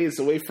 9 days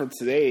away from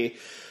today.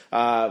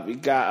 We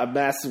got a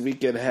massive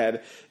weekend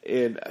ahead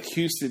in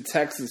Houston,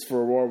 Texas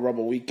for Royal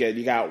Rumble weekend.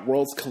 You got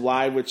Worlds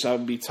Collide, which I'll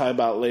be talking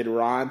about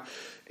later on,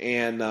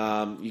 and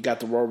you got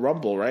the Royal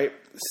Rumble, right?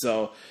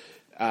 So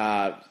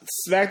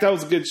SmackDown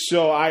was a good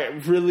show. I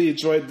really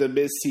enjoyed the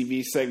Miz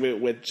TV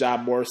segment with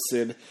John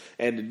Morrison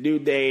and the New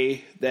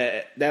Day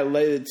that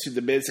led into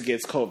the Miz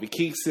against Kofi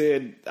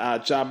Kingston.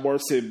 John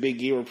Morrison and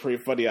Big E were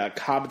pretty funny on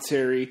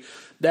commentary.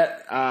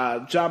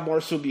 That John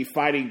Morrison will be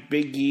fighting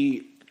Big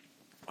E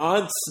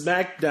on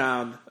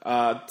SmackDown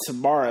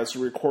tomorrow as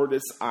we record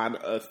this on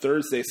a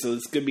Thursday. So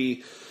it's going to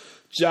be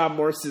John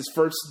Morrison's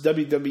first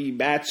WWE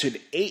match in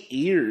 8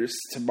 years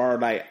tomorrow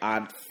night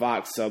on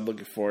Fox. So I'm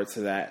looking forward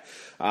to that.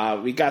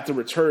 We got the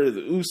return of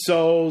the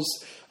Usos.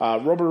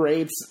 Roman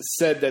Reigns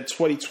said that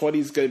 2020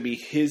 is going to be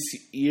his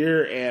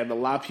year, and a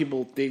lot of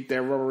people think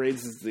that Roman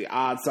Reigns is the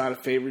odds-on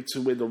favorite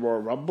to win the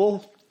Royal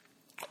Rumble.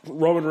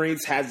 Roman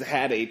Reigns hasn't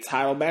had a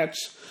title match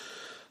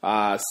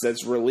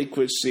since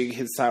relinquishing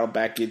his title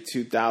back in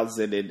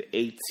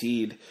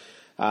 2018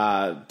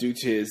 due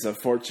to his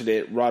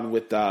unfortunate run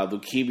with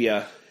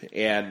leukemia,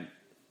 and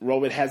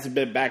Roman hasn't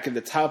been back in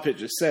the title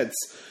picture since.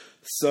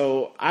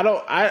 So I'm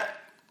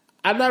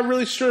not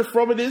really sure if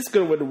Roman is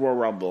going to win the Royal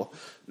Rumble.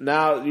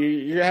 Now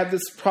you're gonna have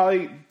this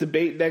probably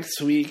debate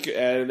next week,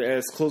 and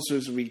as closer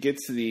as we get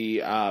to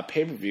the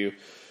pay-per-view,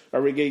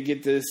 are we going to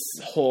get this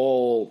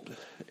whole?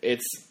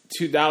 It's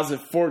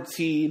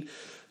 2014.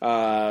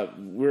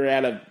 We're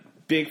at a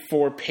Big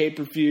Four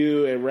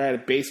pay-per-view, and we're at a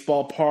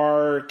baseball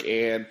park,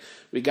 and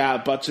we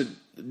got a bunch of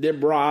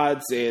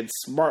Nimrods and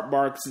smart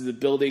marks in the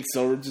building,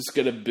 so we're just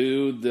going to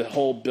boo the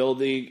whole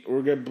building.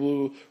 We're going to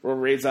boo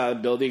Roman Reigns out of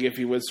the building if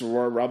he wins the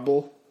Royal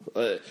Rumble.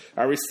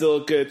 Are we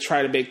still going to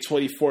try to make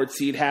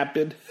 2014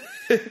 happen?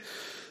 The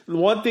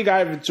one thing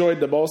I've enjoyed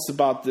the most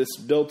about this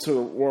build to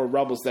the Royal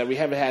Rumble is that we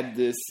haven't had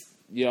this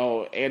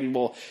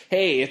annual,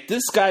 hey, if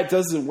this guy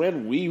doesn't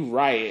win, we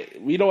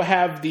riot. We don't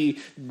have the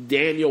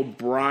Daniel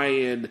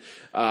Bryan,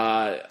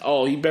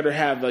 he better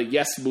have a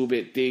yes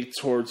movement thing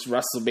towards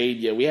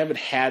WrestleMania. We haven't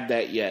had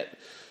that yet.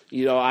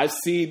 I've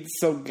seen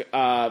some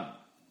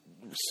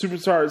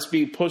superstars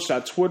being pushed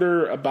on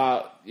Twitter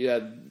about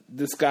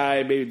this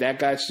guy, maybe that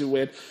guy should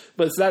win,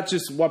 but it's not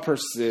just one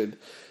person.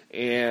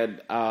 And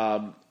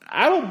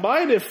I don't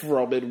mind if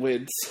Roman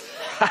wins.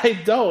 I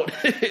don't.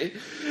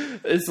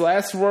 His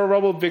last Royal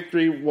Rumble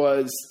victory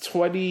was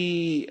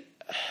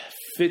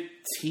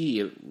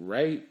 2015,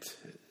 right?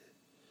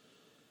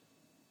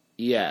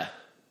 Yeah,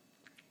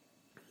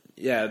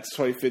 it's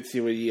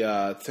 2015 when he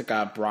took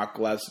on Brock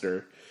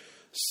Lesnar.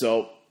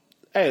 So,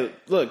 hey,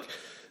 look,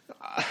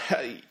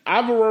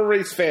 I'm a Roman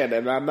Reigns fan,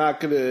 and I'm not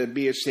going to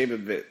be ashamed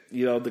of it.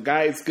 The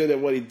guy is good at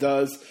what he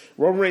does.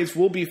 Roman Reigns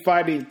will be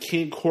fighting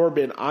King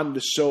Corbin on the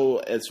show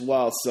as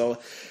well. So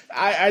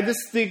I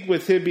just think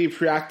with him being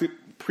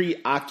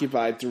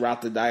preoccupied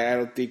throughout the night, I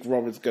don't think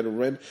Roman's going to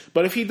win.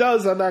 But if he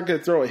does, I'm not going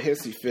to throw a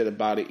hissy fit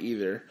about it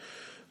either.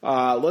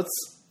 Let's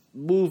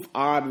move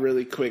on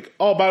really quick.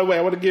 Oh, by the way,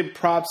 I want to give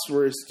props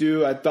where it's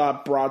due. I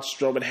thought Braun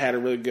Strowman had a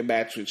really good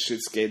match with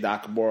Shinsuke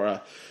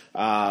Nakamura.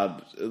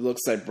 It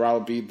looks like Braun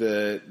will be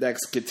the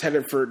next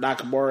contender for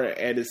Nakamura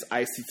and his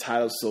IC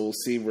title, so we'll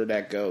see where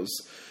that goes.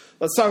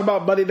 Let's talk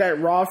about Monday Night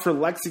Raw for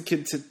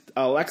Lexington,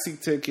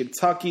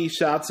 Kentucky.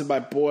 Shout out to my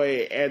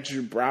boy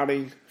Andrew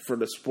Browning for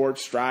the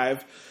Sports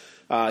Drive.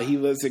 He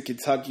lives in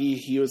Kentucky.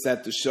 He was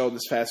at the show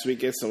this past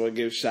weekend, so I want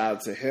to give a shout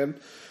out to him.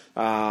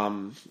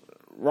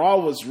 Raw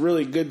was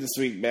really good this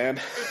week, man.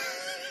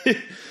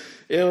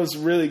 It was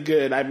really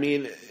good. I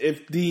mean,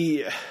 if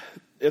the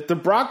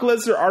Brock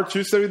Lesnar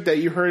R2 segment that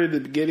you heard at the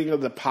beginning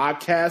of the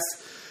podcast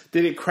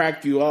didn't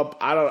crack you up,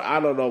 I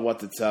don't know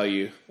what to tell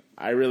you.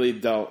 I really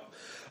don't.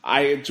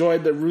 I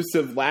enjoyed the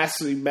Rusev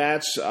Lashley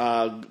match.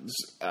 I'm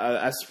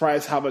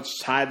surprised how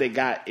much time they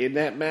got in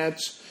that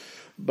match.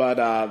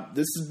 But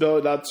this is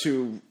building up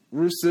to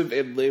Rusev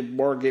and Liv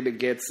Morgan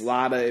against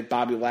Lana and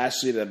Bobby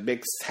Lashley in a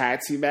mixed tag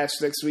team match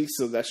next week,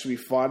 so that should be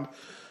fun.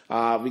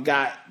 We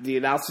got the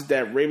announcement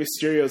that Rey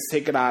Mysterio is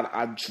taking on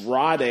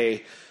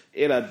Andrade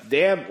in a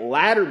damn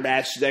ladder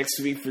match next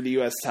week for the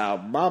U.S. title.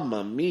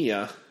 Mamma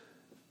mia.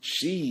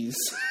 Jeez.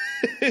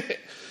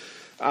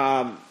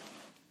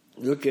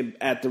 Looking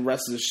at the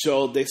rest of the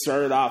show, they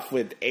started off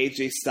with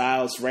AJ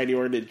Styles, Randy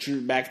Orton, and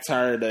Drew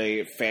McIntyre in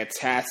a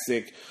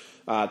fantastic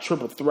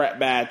triple threat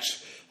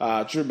match.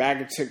 Drew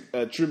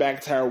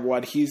McIntyre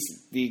won. He's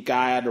the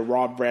guy on the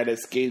Raw brand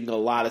that's gaining a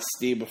lot of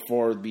steam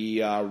before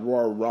the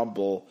Royal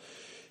Rumble.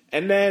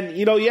 And then,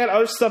 you had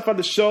other stuff on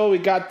the show. We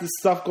got this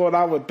stuff going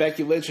on with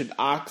Becky Lynch and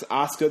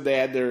Asuka. They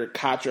had their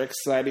contract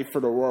signing for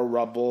the Royal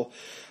Rumble.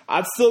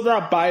 I'm still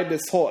not buying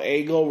this whole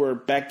angle where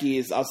Becky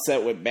is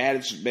upset with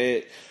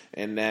management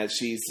and that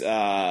she's...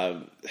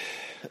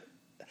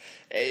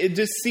 it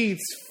just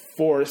seems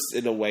forced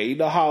in a way. You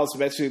know how I was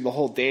mentioning the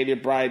whole Daniel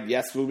Bryan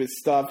Yes Movement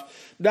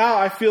stuff? Now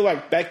I feel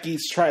like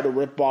Becky's trying to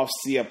rip off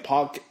CM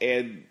Punk,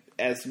 and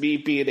as me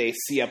being a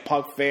CM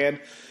Punk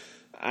fan,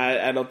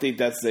 I don't think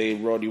that's a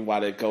road you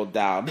want to go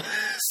down.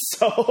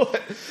 So,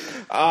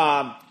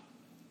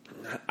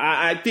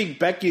 I think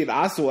Becky and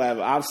Asuka will have,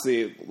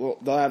 obviously,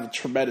 they'll have a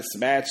tremendous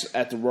match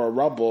at the Royal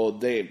Rumble.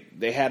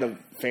 They had a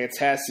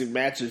fantastic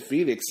match in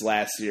Phoenix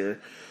last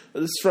year.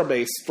 This is from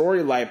a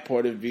storyline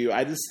point of view.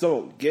 I just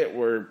don't get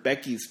where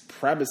Becky's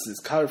premise is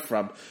coming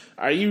from.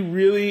 Are you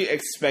really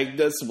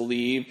expecting us to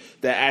believe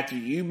that after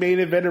you main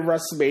evented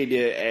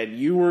WrestleMania and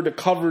you were to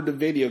cover the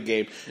video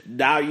game,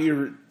 now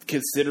you're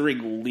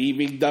considering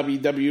leaving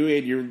WWE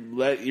and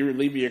you're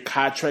leaving your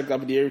contract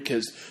up in the air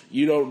because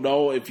you don't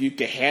know if you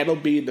can handle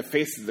being the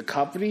face of the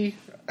company?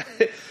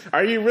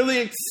 Are you really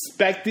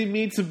expecting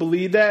me to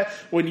believe that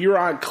when you're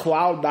on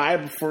Cloud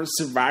 9 before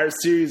Survivor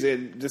Series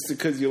and just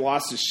because you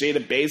lost to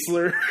Shayna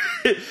Baszler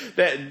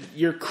that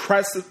you're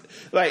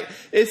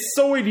it's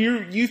so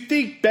weird. You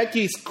think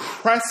Becky's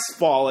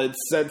crestfallen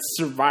since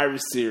Survivor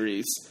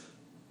Series.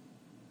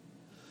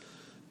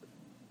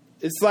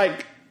 It's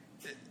like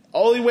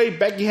only way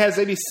Becky has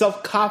any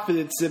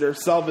self-confidence in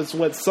herself is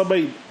when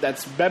somebody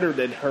that's better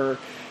than her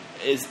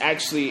is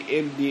actually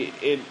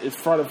in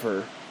front of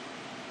her.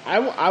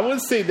 I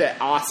would say that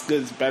Asuka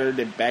is better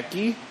than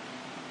Becky.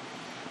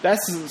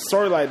 That's the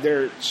storyline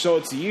they're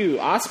showing to you.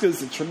 Asuka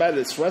is a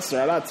tremendous wrestler.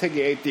 I'm not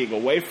taking anything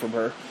away from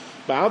her,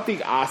 but I don't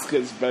think Asuka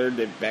is better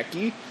than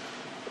Becky.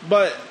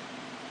 But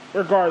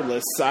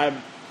regardless,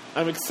 I'm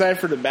excited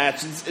for the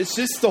match. It's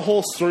just the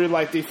whole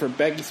storyline thing from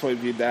Becky's point of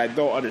view that I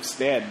don't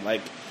understand.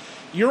 Like,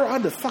 you're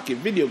on the fucking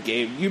video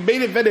game. You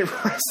main evented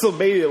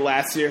WrestleMania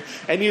last year,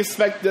 and you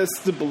expect us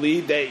to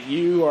believe that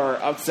you are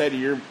upset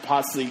and you're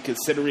possibly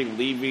considering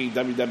leaving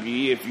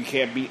WWE if you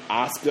can't beat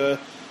Asuka,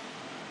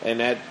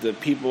 and that the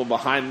people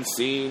behind the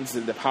scenes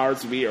and the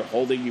powers to be are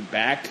holding you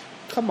back?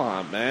 Come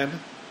on, man.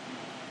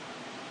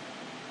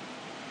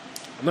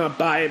 I'm not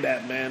buying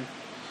that, man.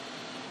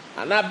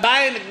 I'm not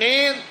buying it,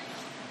 man.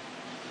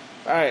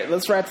 Alright,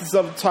 let's wrap this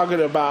up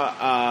talking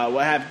about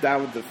what happened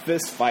down with the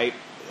fist fight.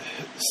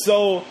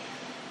 So,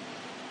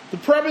 the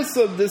premise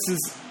of this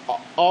is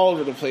all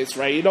over the place,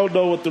 right? You don't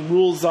know what the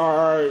rules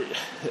are.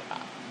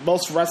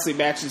 Most wrestling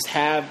matches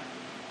have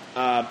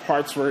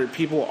parts where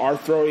people are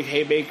throwing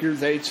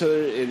haymakers at each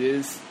other. It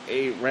is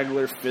a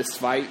regular fist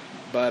fight,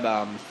 but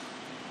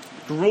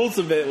the rules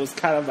of it was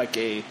kind of like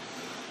a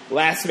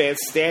last man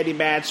standing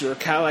match, or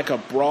kind of like a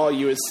brawl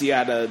you would see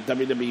on a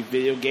WWE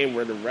video game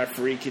where the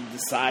referee can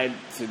decide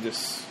to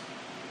just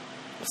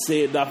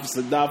say enough is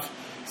enough.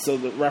 So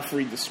the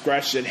referee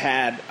discretion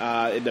had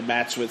in the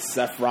match with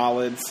Seth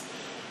Rollins,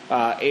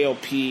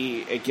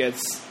 AOP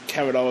against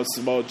Kevin Owens,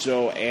 Samoa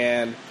Joe,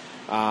 and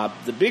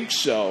The Big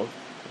Show.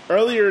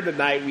 Earlier in the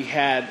night, we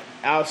had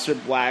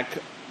Aleister Black,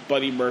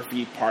 Buddy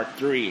Murphy Part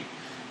 3,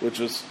 which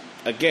was,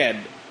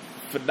 again,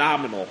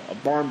 phenomenal, a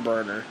barn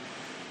burner.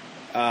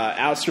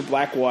 Aleister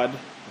Black won.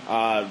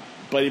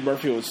 Buddy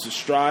Murphy was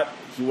distraught.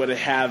 He would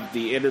have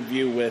the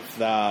interview with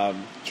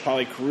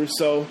Charlie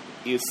Caruso.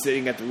 He was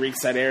sitting at the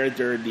ringside area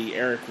during the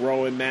Eric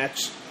Rowan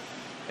match.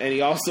 And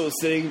he also was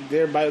sitting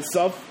there by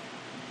himself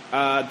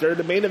during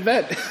the main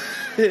event.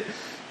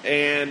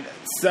 And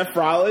Seth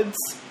Rollins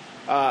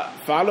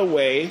found a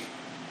way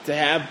to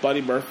have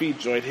Buddy Murphy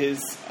join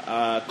his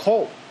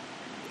cult,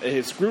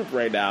 his group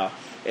right now.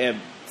 And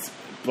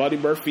Buddy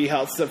Murphy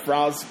helped Seth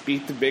Rollins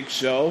beat the Big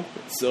Show.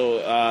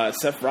 So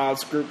Seth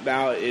Rollins' group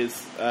now is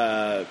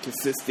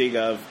consisting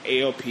of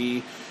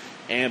AOP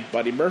and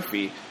Buddy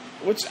Murphy,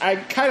 which I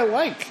kind of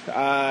like.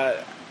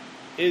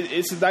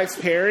 It's a nice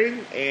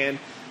pairing, and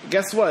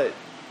guess what?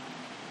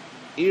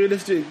 Even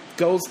if it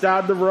goes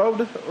down the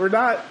road or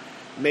not,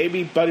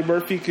 maybe Buddy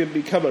Murphy could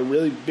become a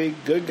really big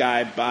good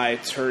guy by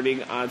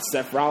turning on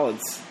Seth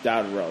Rollins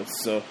down the road.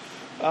 So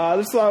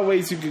there's a lot of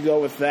ways you could go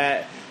with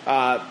that.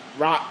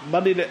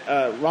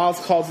 Rollins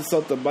calls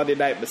himself the Monday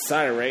Night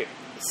Messiah, right?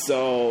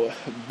 So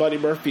Buddy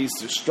Murphy's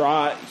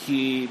distraught.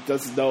 He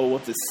doesn't know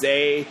what to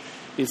say.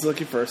 He's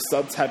looking for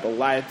some type of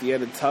light at the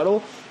end of the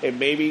tunnel, and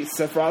maybe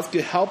Seth Rollins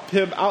can help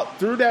him out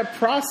through that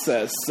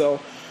process. So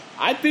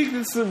I think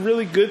this is a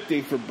really good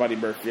thing for Buddy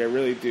Murphy. I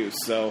really do.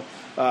 So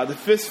the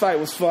fist fight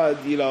was fun.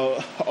 You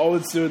know,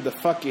 Owens doing the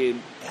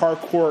fucking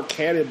parkour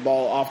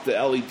cannonball off the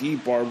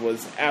LED board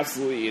was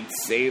absolutely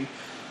insane.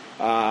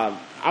 I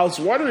was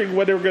wondering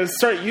when they were going to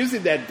start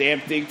using that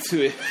damn thing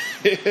to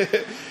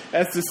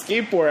as the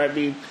skateboard. I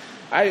mean,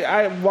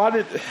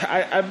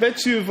 I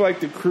bet you if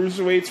like the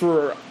cruiserweights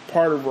were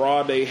part of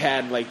Raw, they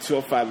had like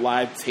 205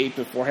 Live tape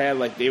beforehand,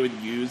 like they would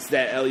use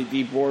that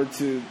LED board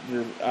to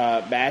their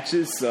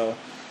matches. So,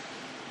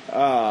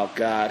 oh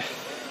god.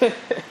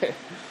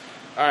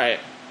 All right,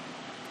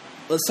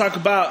 let's talk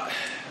about.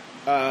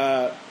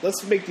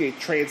 Let's make a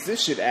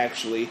transition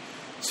actually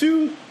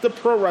to the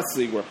Pro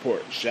Wrestling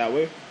Report, shall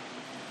we?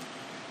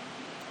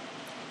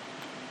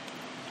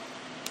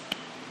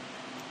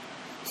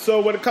 So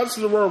when it comes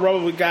to the Royal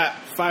Rumble, we got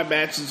 5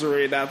 matches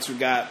already announced. We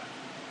got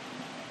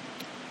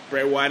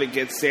Bray Wyatt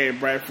against Daniel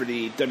Bryan for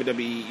the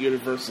WWE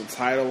Universal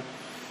title.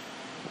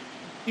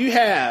 You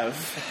have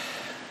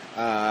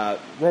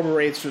Roman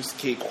Reigns versus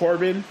King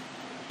Corbin,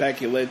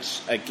 Becky Lynch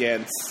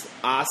against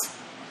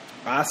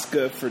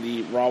Asuka for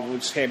the Raw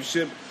Women's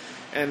Championship,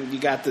 and you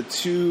got the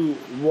 2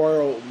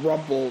 Royal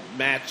Rumble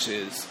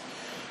matches.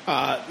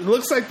 It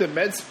looks like the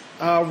men's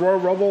Royal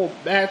Rumble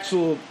match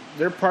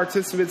their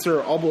participants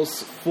are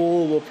almost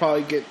full. We'll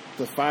probably get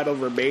the final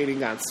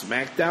remaining on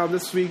SmackDown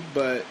this week,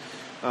 but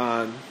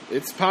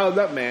it's piled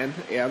up, man.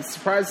 Yeah, I'm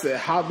surprised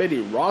at how many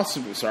Raw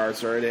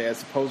superstars are in it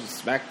as opposed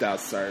to SmackDown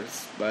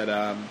stars.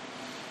 But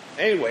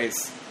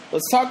anyways,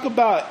 let's talk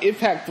about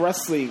Impact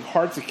Wrestling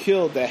Hard to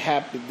Kill that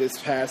happened this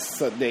past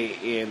Sunday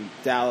in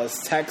Dallas,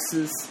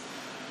 Texas.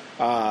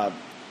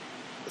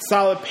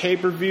 Solid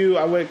pay-per-view.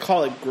 I wouldn't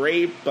call it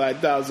great, but I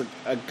thought it was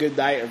a good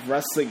night of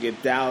wrestling in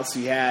Dallas.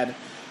 You had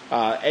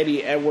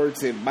Eddie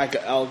Edwards and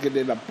Michael Elgin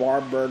in a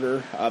bar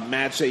murder, a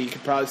match that you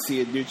could probably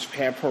see in New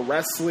Japan Pro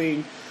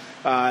Wrestling.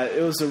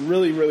 It was a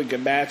really, really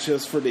good match. It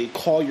was for the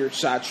Call Your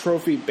Shot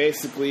trophy.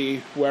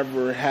 Basically,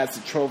 whoever has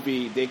the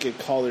trophy, they can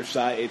call their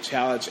shot and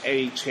challenge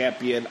any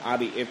champion on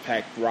the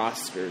Impact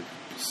roster.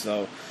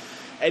 So,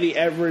 Eddie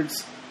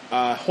Edwards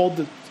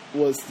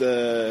was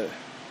the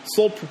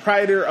sole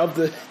proprietor of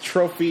the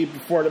trophy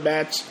before the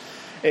match,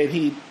 and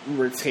he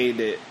retained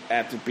it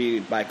after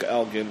beating Michael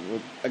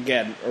Elgin.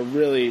 Again, a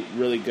really,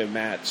 really good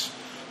match.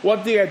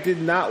 One thing I did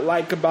not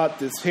like about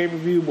this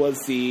pay-per-view was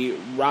the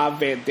Rob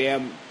Van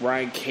Dam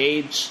Brian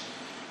Cage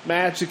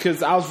match,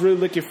 because I was really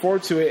looking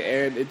forward to it,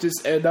 and it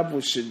just ended up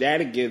with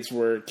shenanigans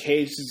where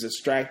Cage is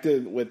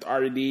distracted with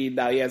RD.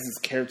 Now he has this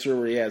character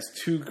where he has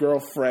 2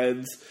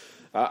 girlfriends.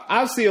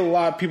 Obviously, a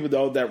lot of people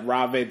know that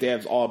Rob Van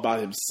Dam's all about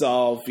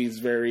himself. He's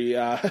very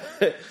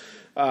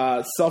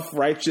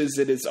self-righteous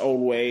in his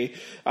own way,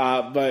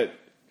 but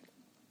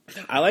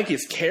I like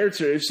his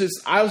character. It's just,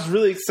 I was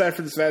really excited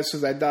for this match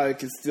because I thought it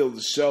could steal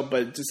the show,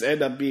 but it just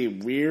ended up being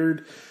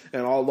weird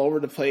and all over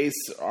the place.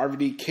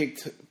 RVD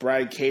kicked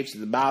Brian Cage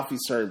in the mouth. He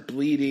started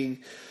bleeding.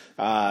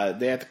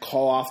 They had to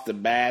call off the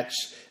match,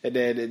 and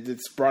then it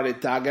just brought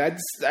it down.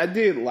 I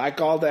didn't like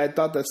all that. I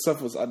thought that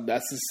stuff was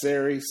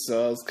unnecessary,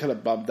 so I was kind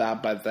of bummed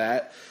out by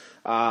that.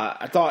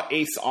 I thought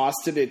Ace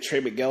Austin and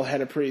Trey Miguel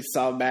had a pretty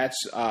solid match.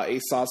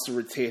 Ace Austin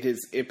retained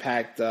his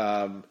Impact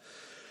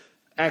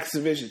X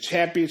Division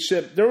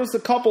Championship. There was a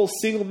couple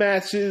single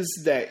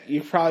matches that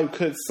you probably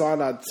could have saw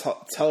on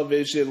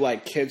television,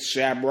 like Ken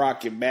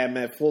Shamrock and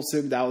Madman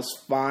Fulton. That was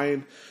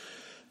fine.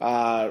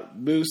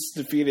 Moose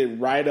defeated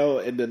Rhino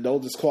in the no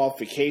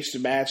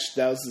disqualification match.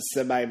 That was the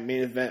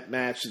semi-main event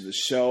match of the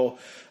show.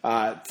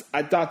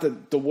 I thought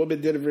that the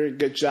women did a very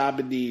good job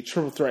in the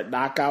Triple Threat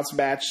Knockouts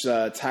match.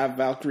 Ty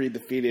Valkyrie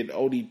defeated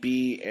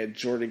ODB and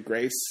Jordan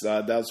Grace.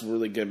 That was a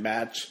really good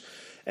match.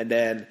 And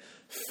then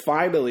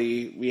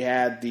finally, we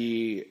had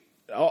the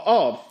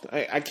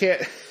I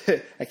can't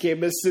I can't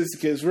miss this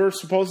because we were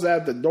supposed to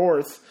have the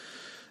North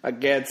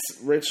against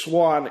Rich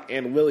Swann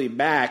and Willie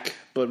Mack,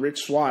 but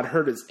Rich Swann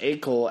hurt his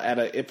ankle at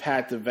an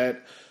Impact event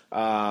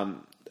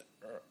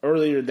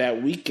earlier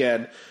that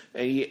weekend,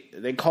 and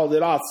they called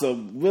it off. So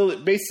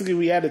basically,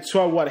 we had a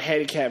 2-on-1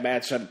 handicap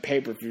match on the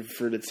pay-per-view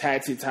for the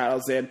tag team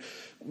titles, and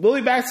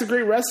Willie Mack's a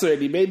great wrestler,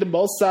 and he made the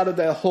most out of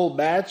that whole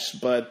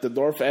match, but the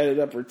North ended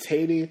up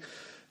retaining.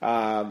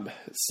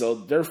 So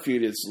their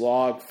feud is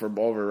long from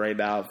over right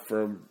now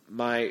from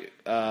my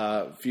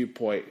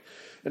viewpoint.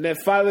 And then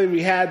finally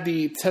we had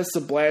the Tessa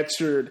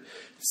Blanchard,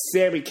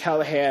 Sami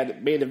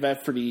Callihan main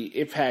event for the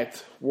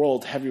Impact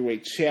World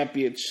Heavyweight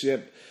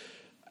Championship.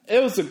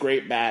 It was a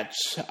great match.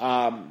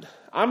 I'm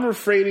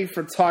refraining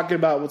from talking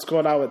about what's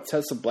going on with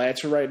Tessa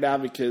Blanchard right now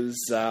because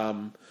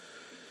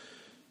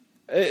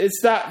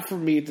it's not for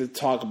me to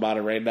talk about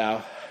it right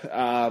now.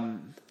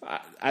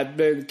 I've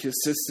been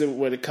consistent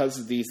when it comes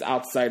to these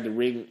outside the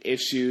ring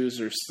issues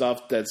or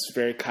stuff that's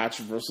very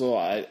controversial.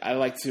 I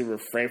like to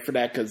refrain from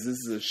that because this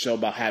is a show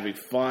about having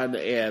fun,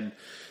 and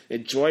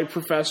enjoy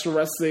professional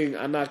wrestling.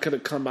 I'm not going to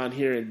come on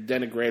here and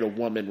denigrate a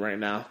woman right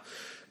now.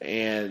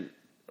 And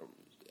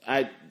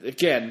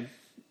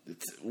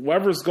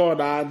whatever's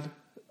going on,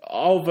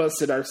 all of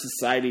us in our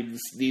society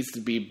needs to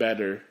be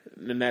better.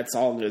 And that's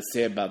all I'm going to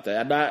say about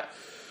that. I'm not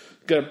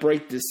going to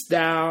break this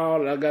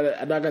down. I'm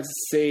not going to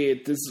say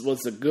if this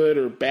was a good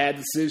or bad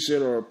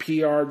decision or a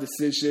PR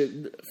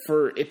decision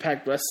for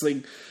Impact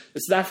Wrestling.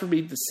 It's not for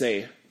me to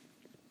say.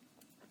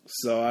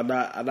 So I'm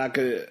not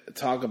going to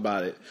talk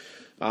about it.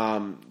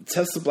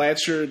 Tessa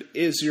Blanchard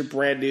is your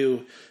brand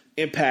new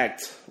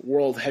Impact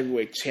World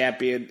Heavyweight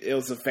Champion. It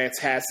was a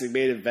fantastic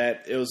main event.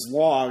 It was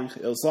long.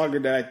 It was longer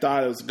than I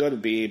thought it was going to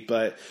be,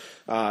 but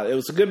it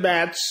was a good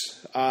match.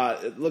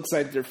 It looks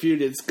like their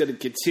feud is going to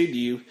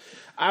continue.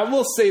 I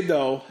will say,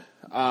 though,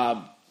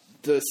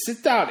 the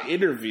sit-down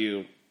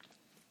interview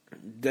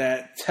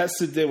that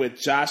Tessa did with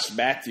Josh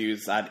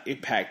Matthews on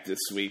Impact this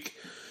week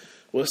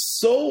was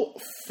so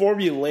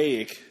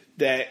formulaic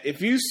that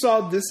if you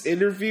saw this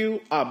interview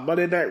on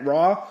Monday Night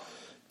Raw,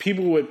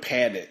 people would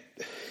panic.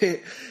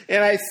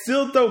 And I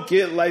still don't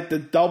get like the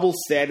double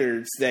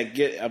standards that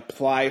get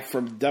applied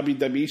from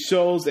WWE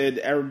shows and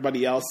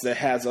everybody else that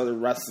has other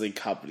wrestling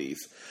companies.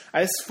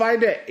 I just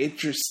find that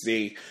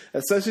interesting,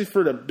 especially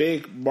for the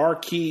big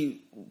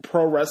marquee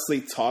pro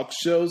wrestling talk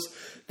shows.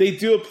 They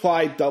do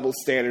apply double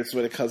standards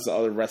when it comes to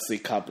other wrestling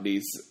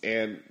companies,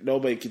 and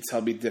nobody can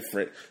tell me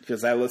different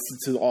because I listen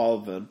to all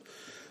of them.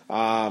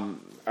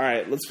 All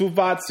right, let's move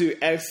on to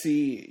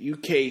NXT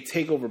UK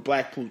TakeOver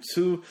Blackpool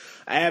 2.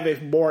 I have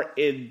a more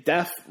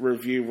in-depth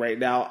review right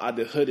now on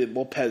the Hood and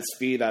Lopez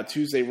feed on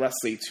Tuesday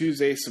Wrestling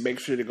Tuesday, so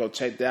make sure to go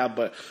check that out.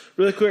 But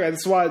really quick, I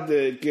just wanted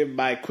to give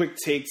my quick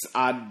takes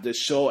on the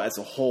show as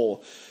a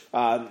whole.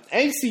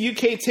 NXT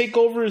UK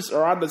TakeOvers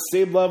are on the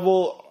same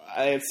level,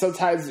 and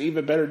sometimes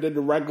even better than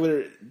the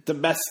regular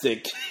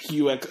domestic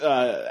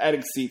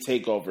NXT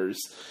TakeOvers.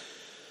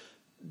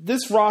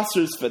 This roster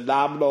is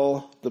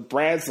phenomenal. The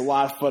brand's a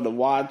lot of fun to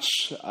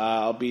watch.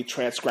 I'll be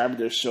transcribing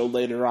their show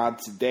later on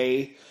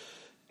today.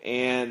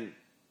 And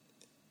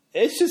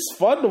it's just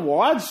fun to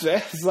watch.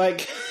 It's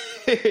like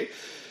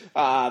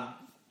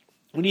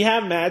when you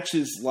have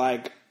matches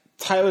like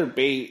Tyler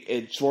Bate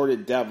and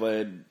Jordan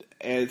Devlin,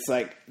 and it's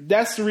like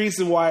that's the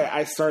reason why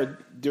I started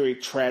doing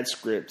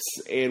transcripts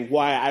and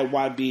why I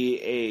want to be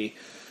a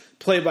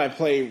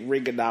play-by-play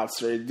ring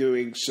announcer and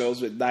doing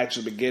shows with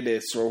Nigel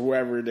McGuinness or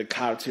whoever the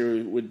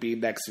commentary would be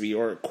next to me,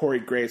 or Corey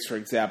Graves, for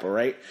example,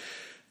 right?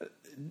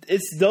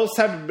 It's those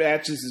type of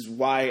matches is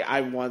why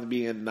I want to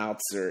be an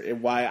announcer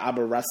and why I'm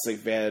a wrestling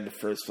fan in the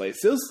first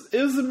place. It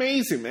was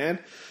amazing, man.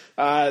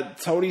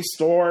 Toni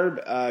Storm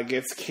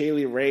against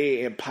Kaylee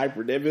Ray and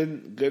Piper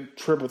Niven, good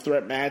triple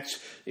threat match.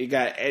 You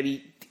got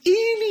Eddie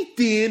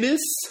Dennis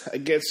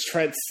against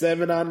Trent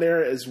Seven on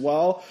there as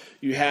well.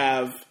 You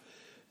have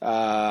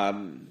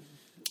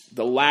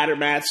the ladder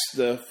match,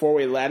 the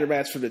four-way ladder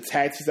match for the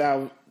tag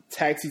team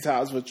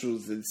titles, which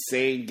was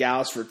insane.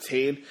 Gallus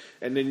retained.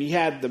 And then you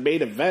had the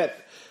main event,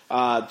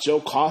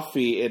 Joe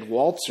Coffey and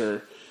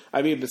Walter.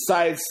 I mean,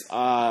 besides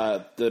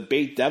the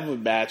Bate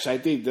Devlin match, I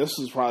think this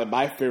was probably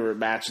my favorite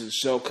match of the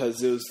show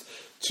because it was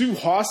two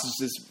horses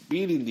just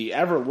beating the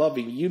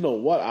ever-loving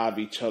you-know-what out of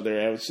each other.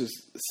 And it was just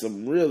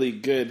some really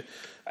good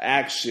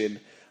action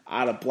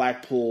out of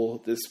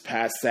Blackpool this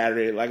past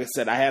Saturday. Like I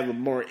said, I have a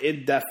more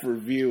in-depth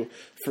review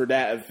for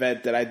that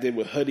event that I did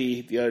with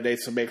Hoodie the other day,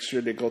 so make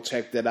sure to go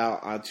check that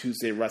out on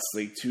Tuesday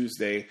Wrestling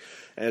Tuesday,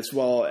 as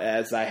well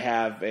as I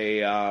have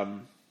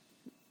a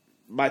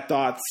my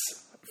thoughts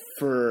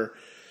for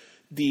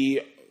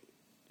the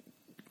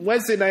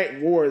Wednesday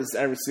Night Wars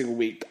every single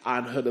week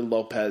on Hood and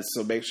Lopez,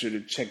 so make sure to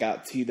check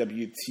out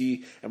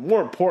TWT, and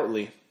more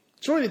importantly,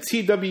 join the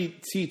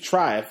TWT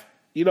tribe.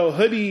 You know,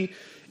 Hoodie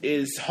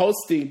is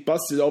hosting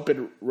Busted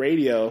Open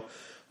Radio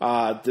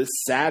this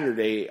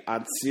Saturday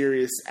on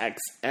Sirius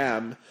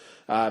XM.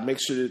 Make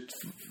sure to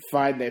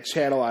find that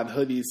channel on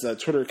Hoodie's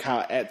Twitter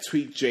account at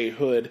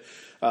TweetJHood.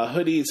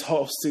 Hoodie is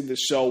hosting the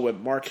show with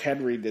Mark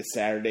Henry this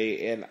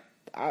Saturday, and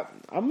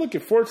I'm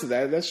looking forward to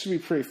that. That should be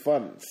pretty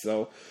fun.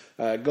 So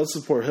go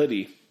support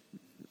Hoodie.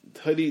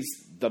 Hoodie's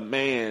the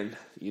man,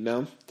 you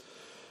know.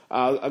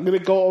 I'm going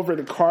to go over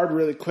the card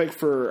really quick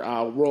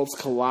for Worlds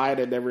Collide,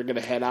 and then we're going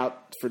to head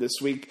out for this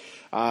week.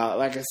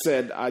 Like I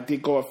said, I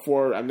think going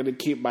forward, I'm going to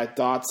keep my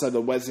thoughts on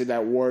the Wednesday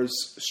Night Wars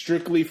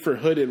strictly for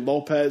Hood and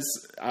Lopez,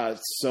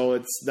 so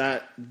it's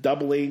not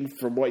doubling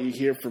from what you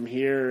hear from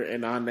here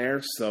and on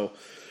there. So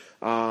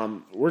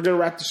we're going to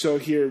wrap the show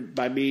here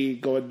by me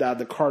going down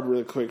the card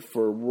really quick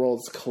for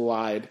Worlds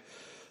Collide.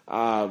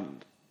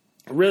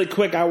 Really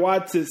quick, I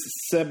want to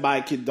send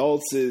my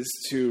condolences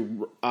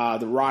to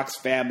the Rock's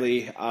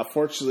family.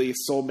 Fortunately,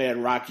 Soul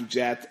Man Rocky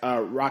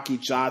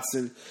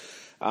Johnson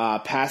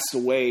passed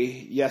away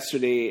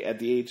yesterday at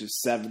the age of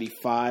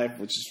 75,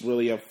 which is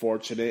really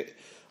unfortunate.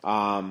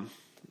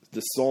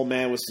 The Soul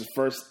Man was the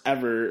first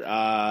ever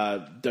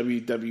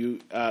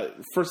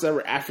first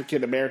ever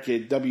African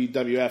American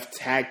WWF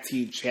Tag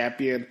Team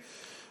Champion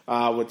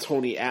with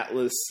Tony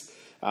Atlas.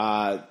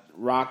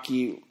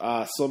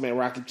 Soulman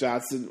Rocky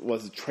Johnson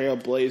was a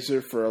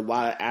trailblazer for a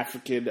lot of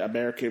African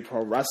American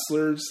pro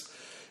wrestlers,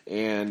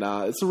 and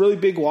it's a really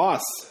big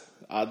loss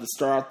to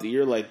start out the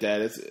year like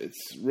that.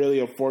 It's really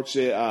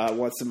unfortunate. I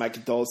want to send my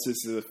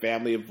condolences to the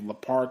family of La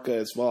Parka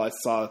as well. I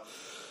saw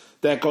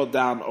that go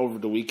down over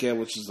the weekend,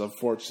 which is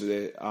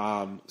unfortunate.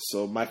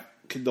 So my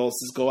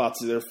condolences go out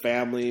to their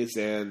families,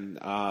 and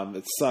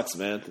it sucks,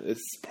 man.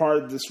 It's part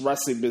of this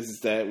wrestling business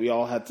that we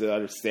all have to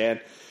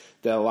understand,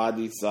 that a lot of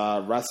these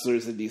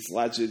wrestlers and these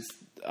legends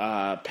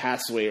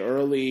pass away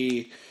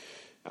early.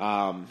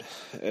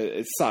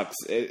 It sucks.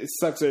 It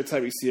sucks every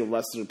time you see a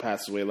wrestler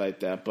pass away like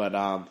that. But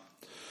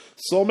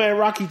Soulman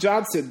Rocky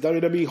Johnson,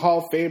 WWE Hall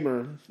of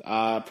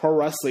Famer, Pro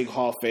Wrestling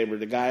Hall of Famer.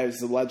 The guy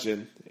is a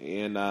legend,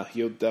 and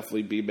he'll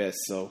definitely be missed.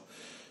 So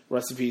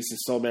rest in peace to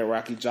Soulman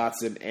Rocky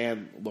Johnson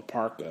and La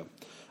Parka.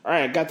 All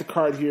right, I got the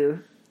card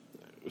here.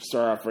 We'll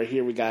start off right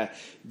here. We got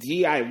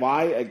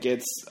DIY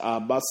against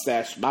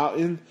Mustache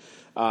Mountain.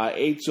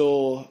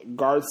 Angel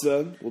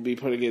Garza will be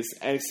putting his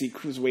NXT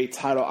Cruiserweight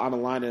title on the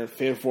line in a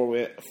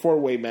fatal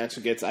four-way match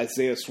against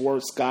Isaiah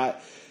Swerve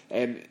Scott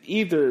and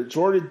either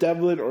Jordan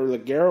Devlin or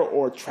Ligero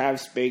or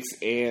Travis Banks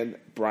and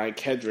Brian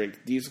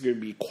Kendrick. These are going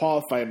to be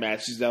qualifying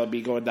matches that will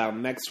be going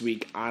down next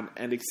week on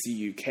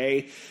NXT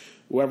UK.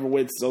 Whoever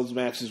wins those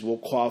matches will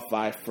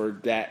qualify for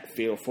that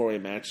fatal four-way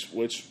match,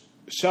 which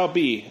shall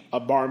be a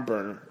barn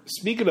burner.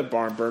 Speaking of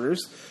barn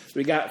burners,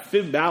 we got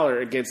Finn Balor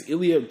against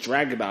Ilya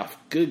Dragunov.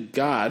 Good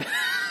God.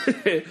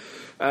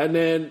 And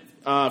then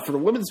for the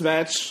women's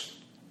match,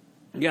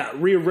 we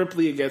got Rhea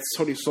Ripley against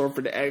Toni Storm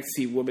for the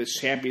NXT Women's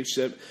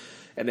Championship.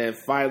 And then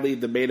finally,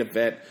 the main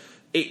event,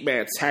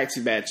 8-man tag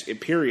team match,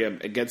 Imperium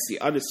against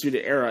the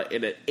Undisputed Era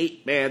in an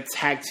 8-man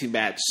tag team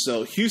match.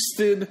 So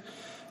Houston,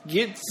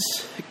 get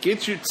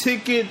your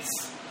tickets.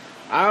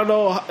 I don't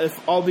know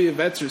if all the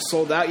events are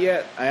sold out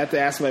yet. I have to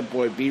ask my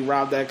boy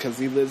B-Rob that because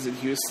he lives in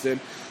Houston.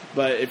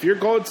 But if you're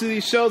going to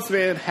these shows,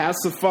 man, have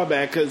some fun,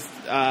 man, because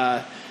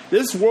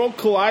this World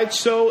Collide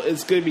show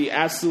is going to be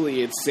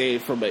absolutely insane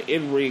from an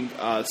in-ring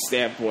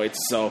standpoint.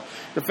 So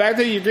the fact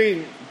that you're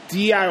getting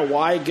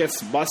DIY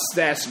against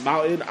Mustache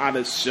Mountain on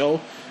a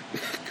show,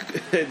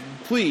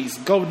 please,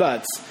 go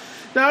nuts.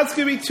 Now, it's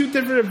going to be two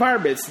different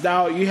environments.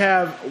 Now, you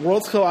have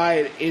Worlds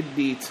Collide in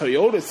the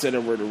Toyota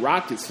Center where the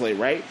Rockets play,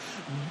 right?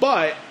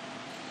 But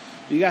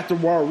you got the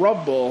Royal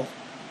Rumble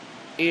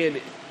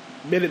in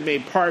Minute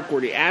Maid Park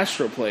where the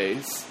Astro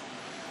plays.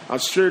 I'm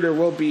sure there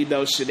will be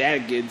no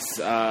shenanigans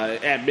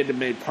at Minute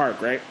Maid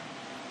Park, right?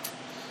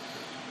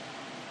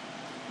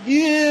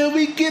 Yeah,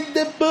 we get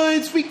the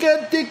boys. We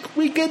got Dick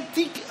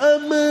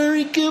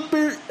Amari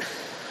Cooper.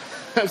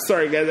 I'm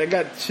sorry, guys. I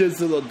got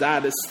Chisel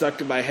Adonis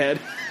stuck in my head.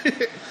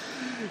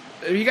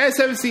 If you guys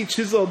haven't seen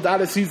Chisel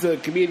Adonis, he's a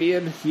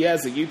comedian. He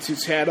has a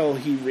YouTube channel.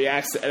 He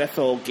reacts to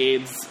NFL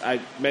games. I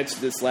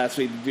mentioned this last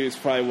week. The dude's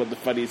probably one of the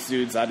funniest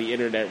dudes on the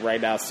internet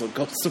right now. So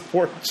go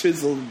support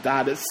Chisel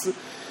Adonis.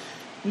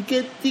 We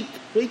got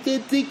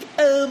Dick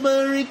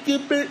Amari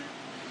Cooper.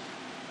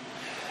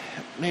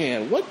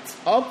 Man, what's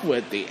up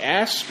with the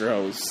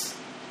Astros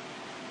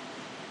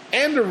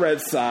and the Red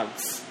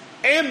Sox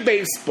and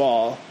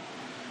baseball?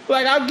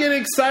 Like, I'm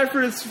getting excited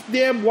for this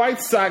damn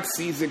White Sox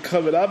season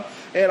coming up,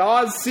 and all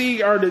I'm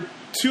seeing are the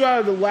two out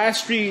of the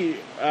last three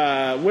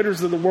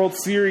winners of the World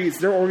Series.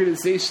 Their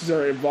organizations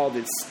are involved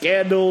in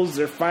scandals.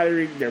 They're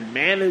firing their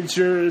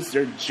managers,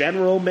 their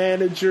general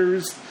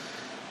managers.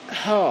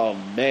 Oh,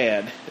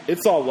 man.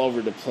 It's all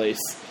over the place.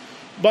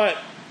 But,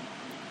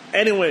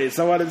 anyways,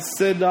 I want to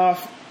send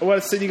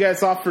you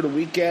guys off for the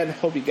weekend.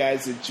 Hope you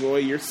guys enjoy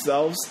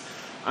yourselves.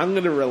 I'm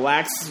going to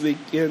relax this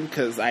weekend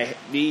because I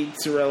need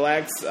to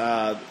relax.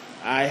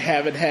 I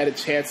haven't had a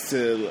chance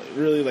to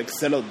really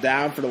settle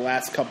down for the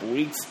last couple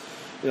weeks.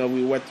 You know,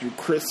 we went through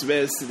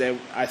Christmas, and then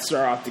I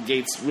started off the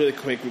gates really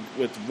quick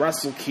with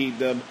Wrestle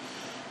Kingdom,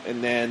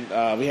 and then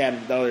we had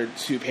another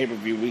 2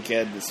 pay-per-view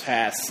weekend this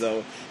past.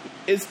 So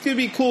it's going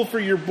to be cool for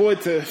your boy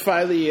to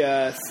finally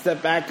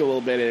step back a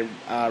little bit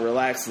and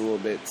relax a little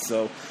bit.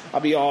 So I'll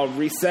be all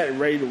reset and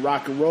ready to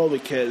rock and roll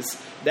because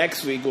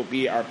next week will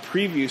be our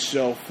preview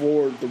show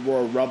for the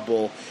Royal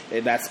Rumble,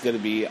 and that's going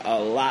to be a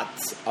lot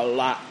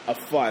of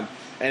fun.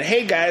 And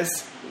hey,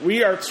 guys,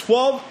 we are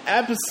 12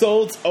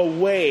 episodes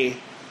away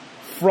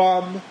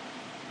from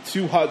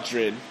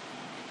 200.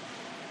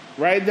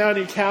 Write down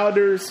your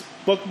calendars,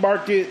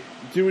 bookmark it,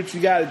 do what you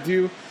got to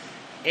do.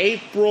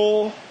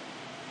 April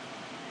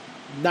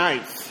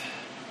 9th,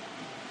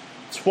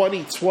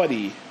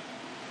 2020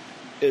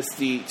 is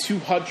the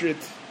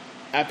 200th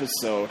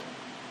episode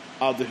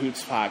of the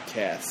Hoots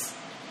podcast.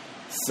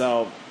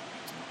 So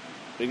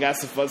we got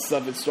some fun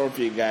stuff in store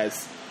for you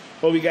guys.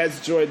 Hope you guys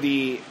enjoyed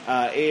the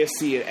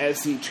AFC and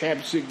NFC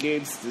championship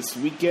games this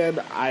weekend.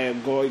 I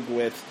am going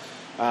with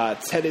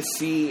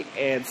Tennessee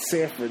and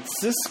San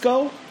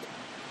Francisco.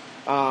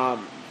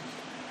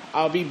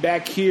 I'll be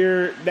back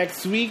here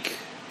next week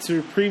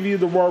to preview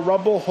the Royal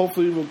Rumble.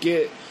 Hopefully we'll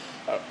get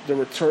the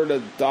return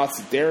of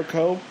Dawson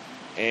Derrico.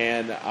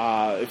 And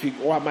if you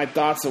want my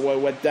thoughts on what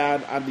went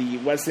down on the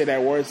Wednesday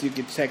Night Wars, you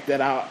can check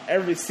that out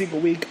every single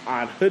week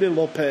on Hood and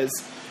Lopez.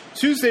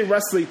 Tuesday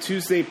Wrestling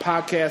Tuesday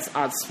podcast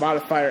on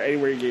Spotify or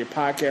anywhere you get your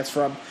podcast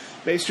from.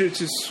 Make sure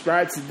to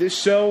subscribe to this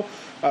show.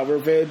 We're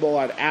available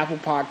on Apple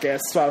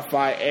Podcasts,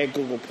 Spotify, and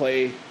Google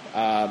Play.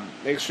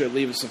 Make sure to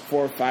leave us a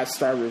 4 or 5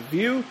 star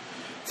review.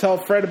 Tell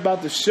a friend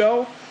about the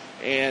show.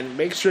 And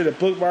make sure to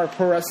bookmark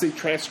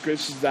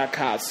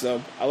ProWrestlingTranscriptions.com.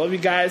 So I love you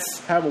guys.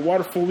 Have a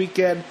wonderful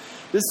weekend.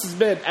 This has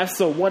been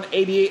episode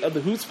 188 of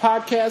the Hoots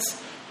Podcast.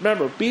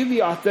 Remember, be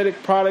the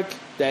authentic product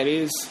that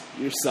is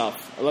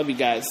yourself. I love you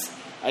guys.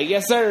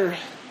 Yes, sir.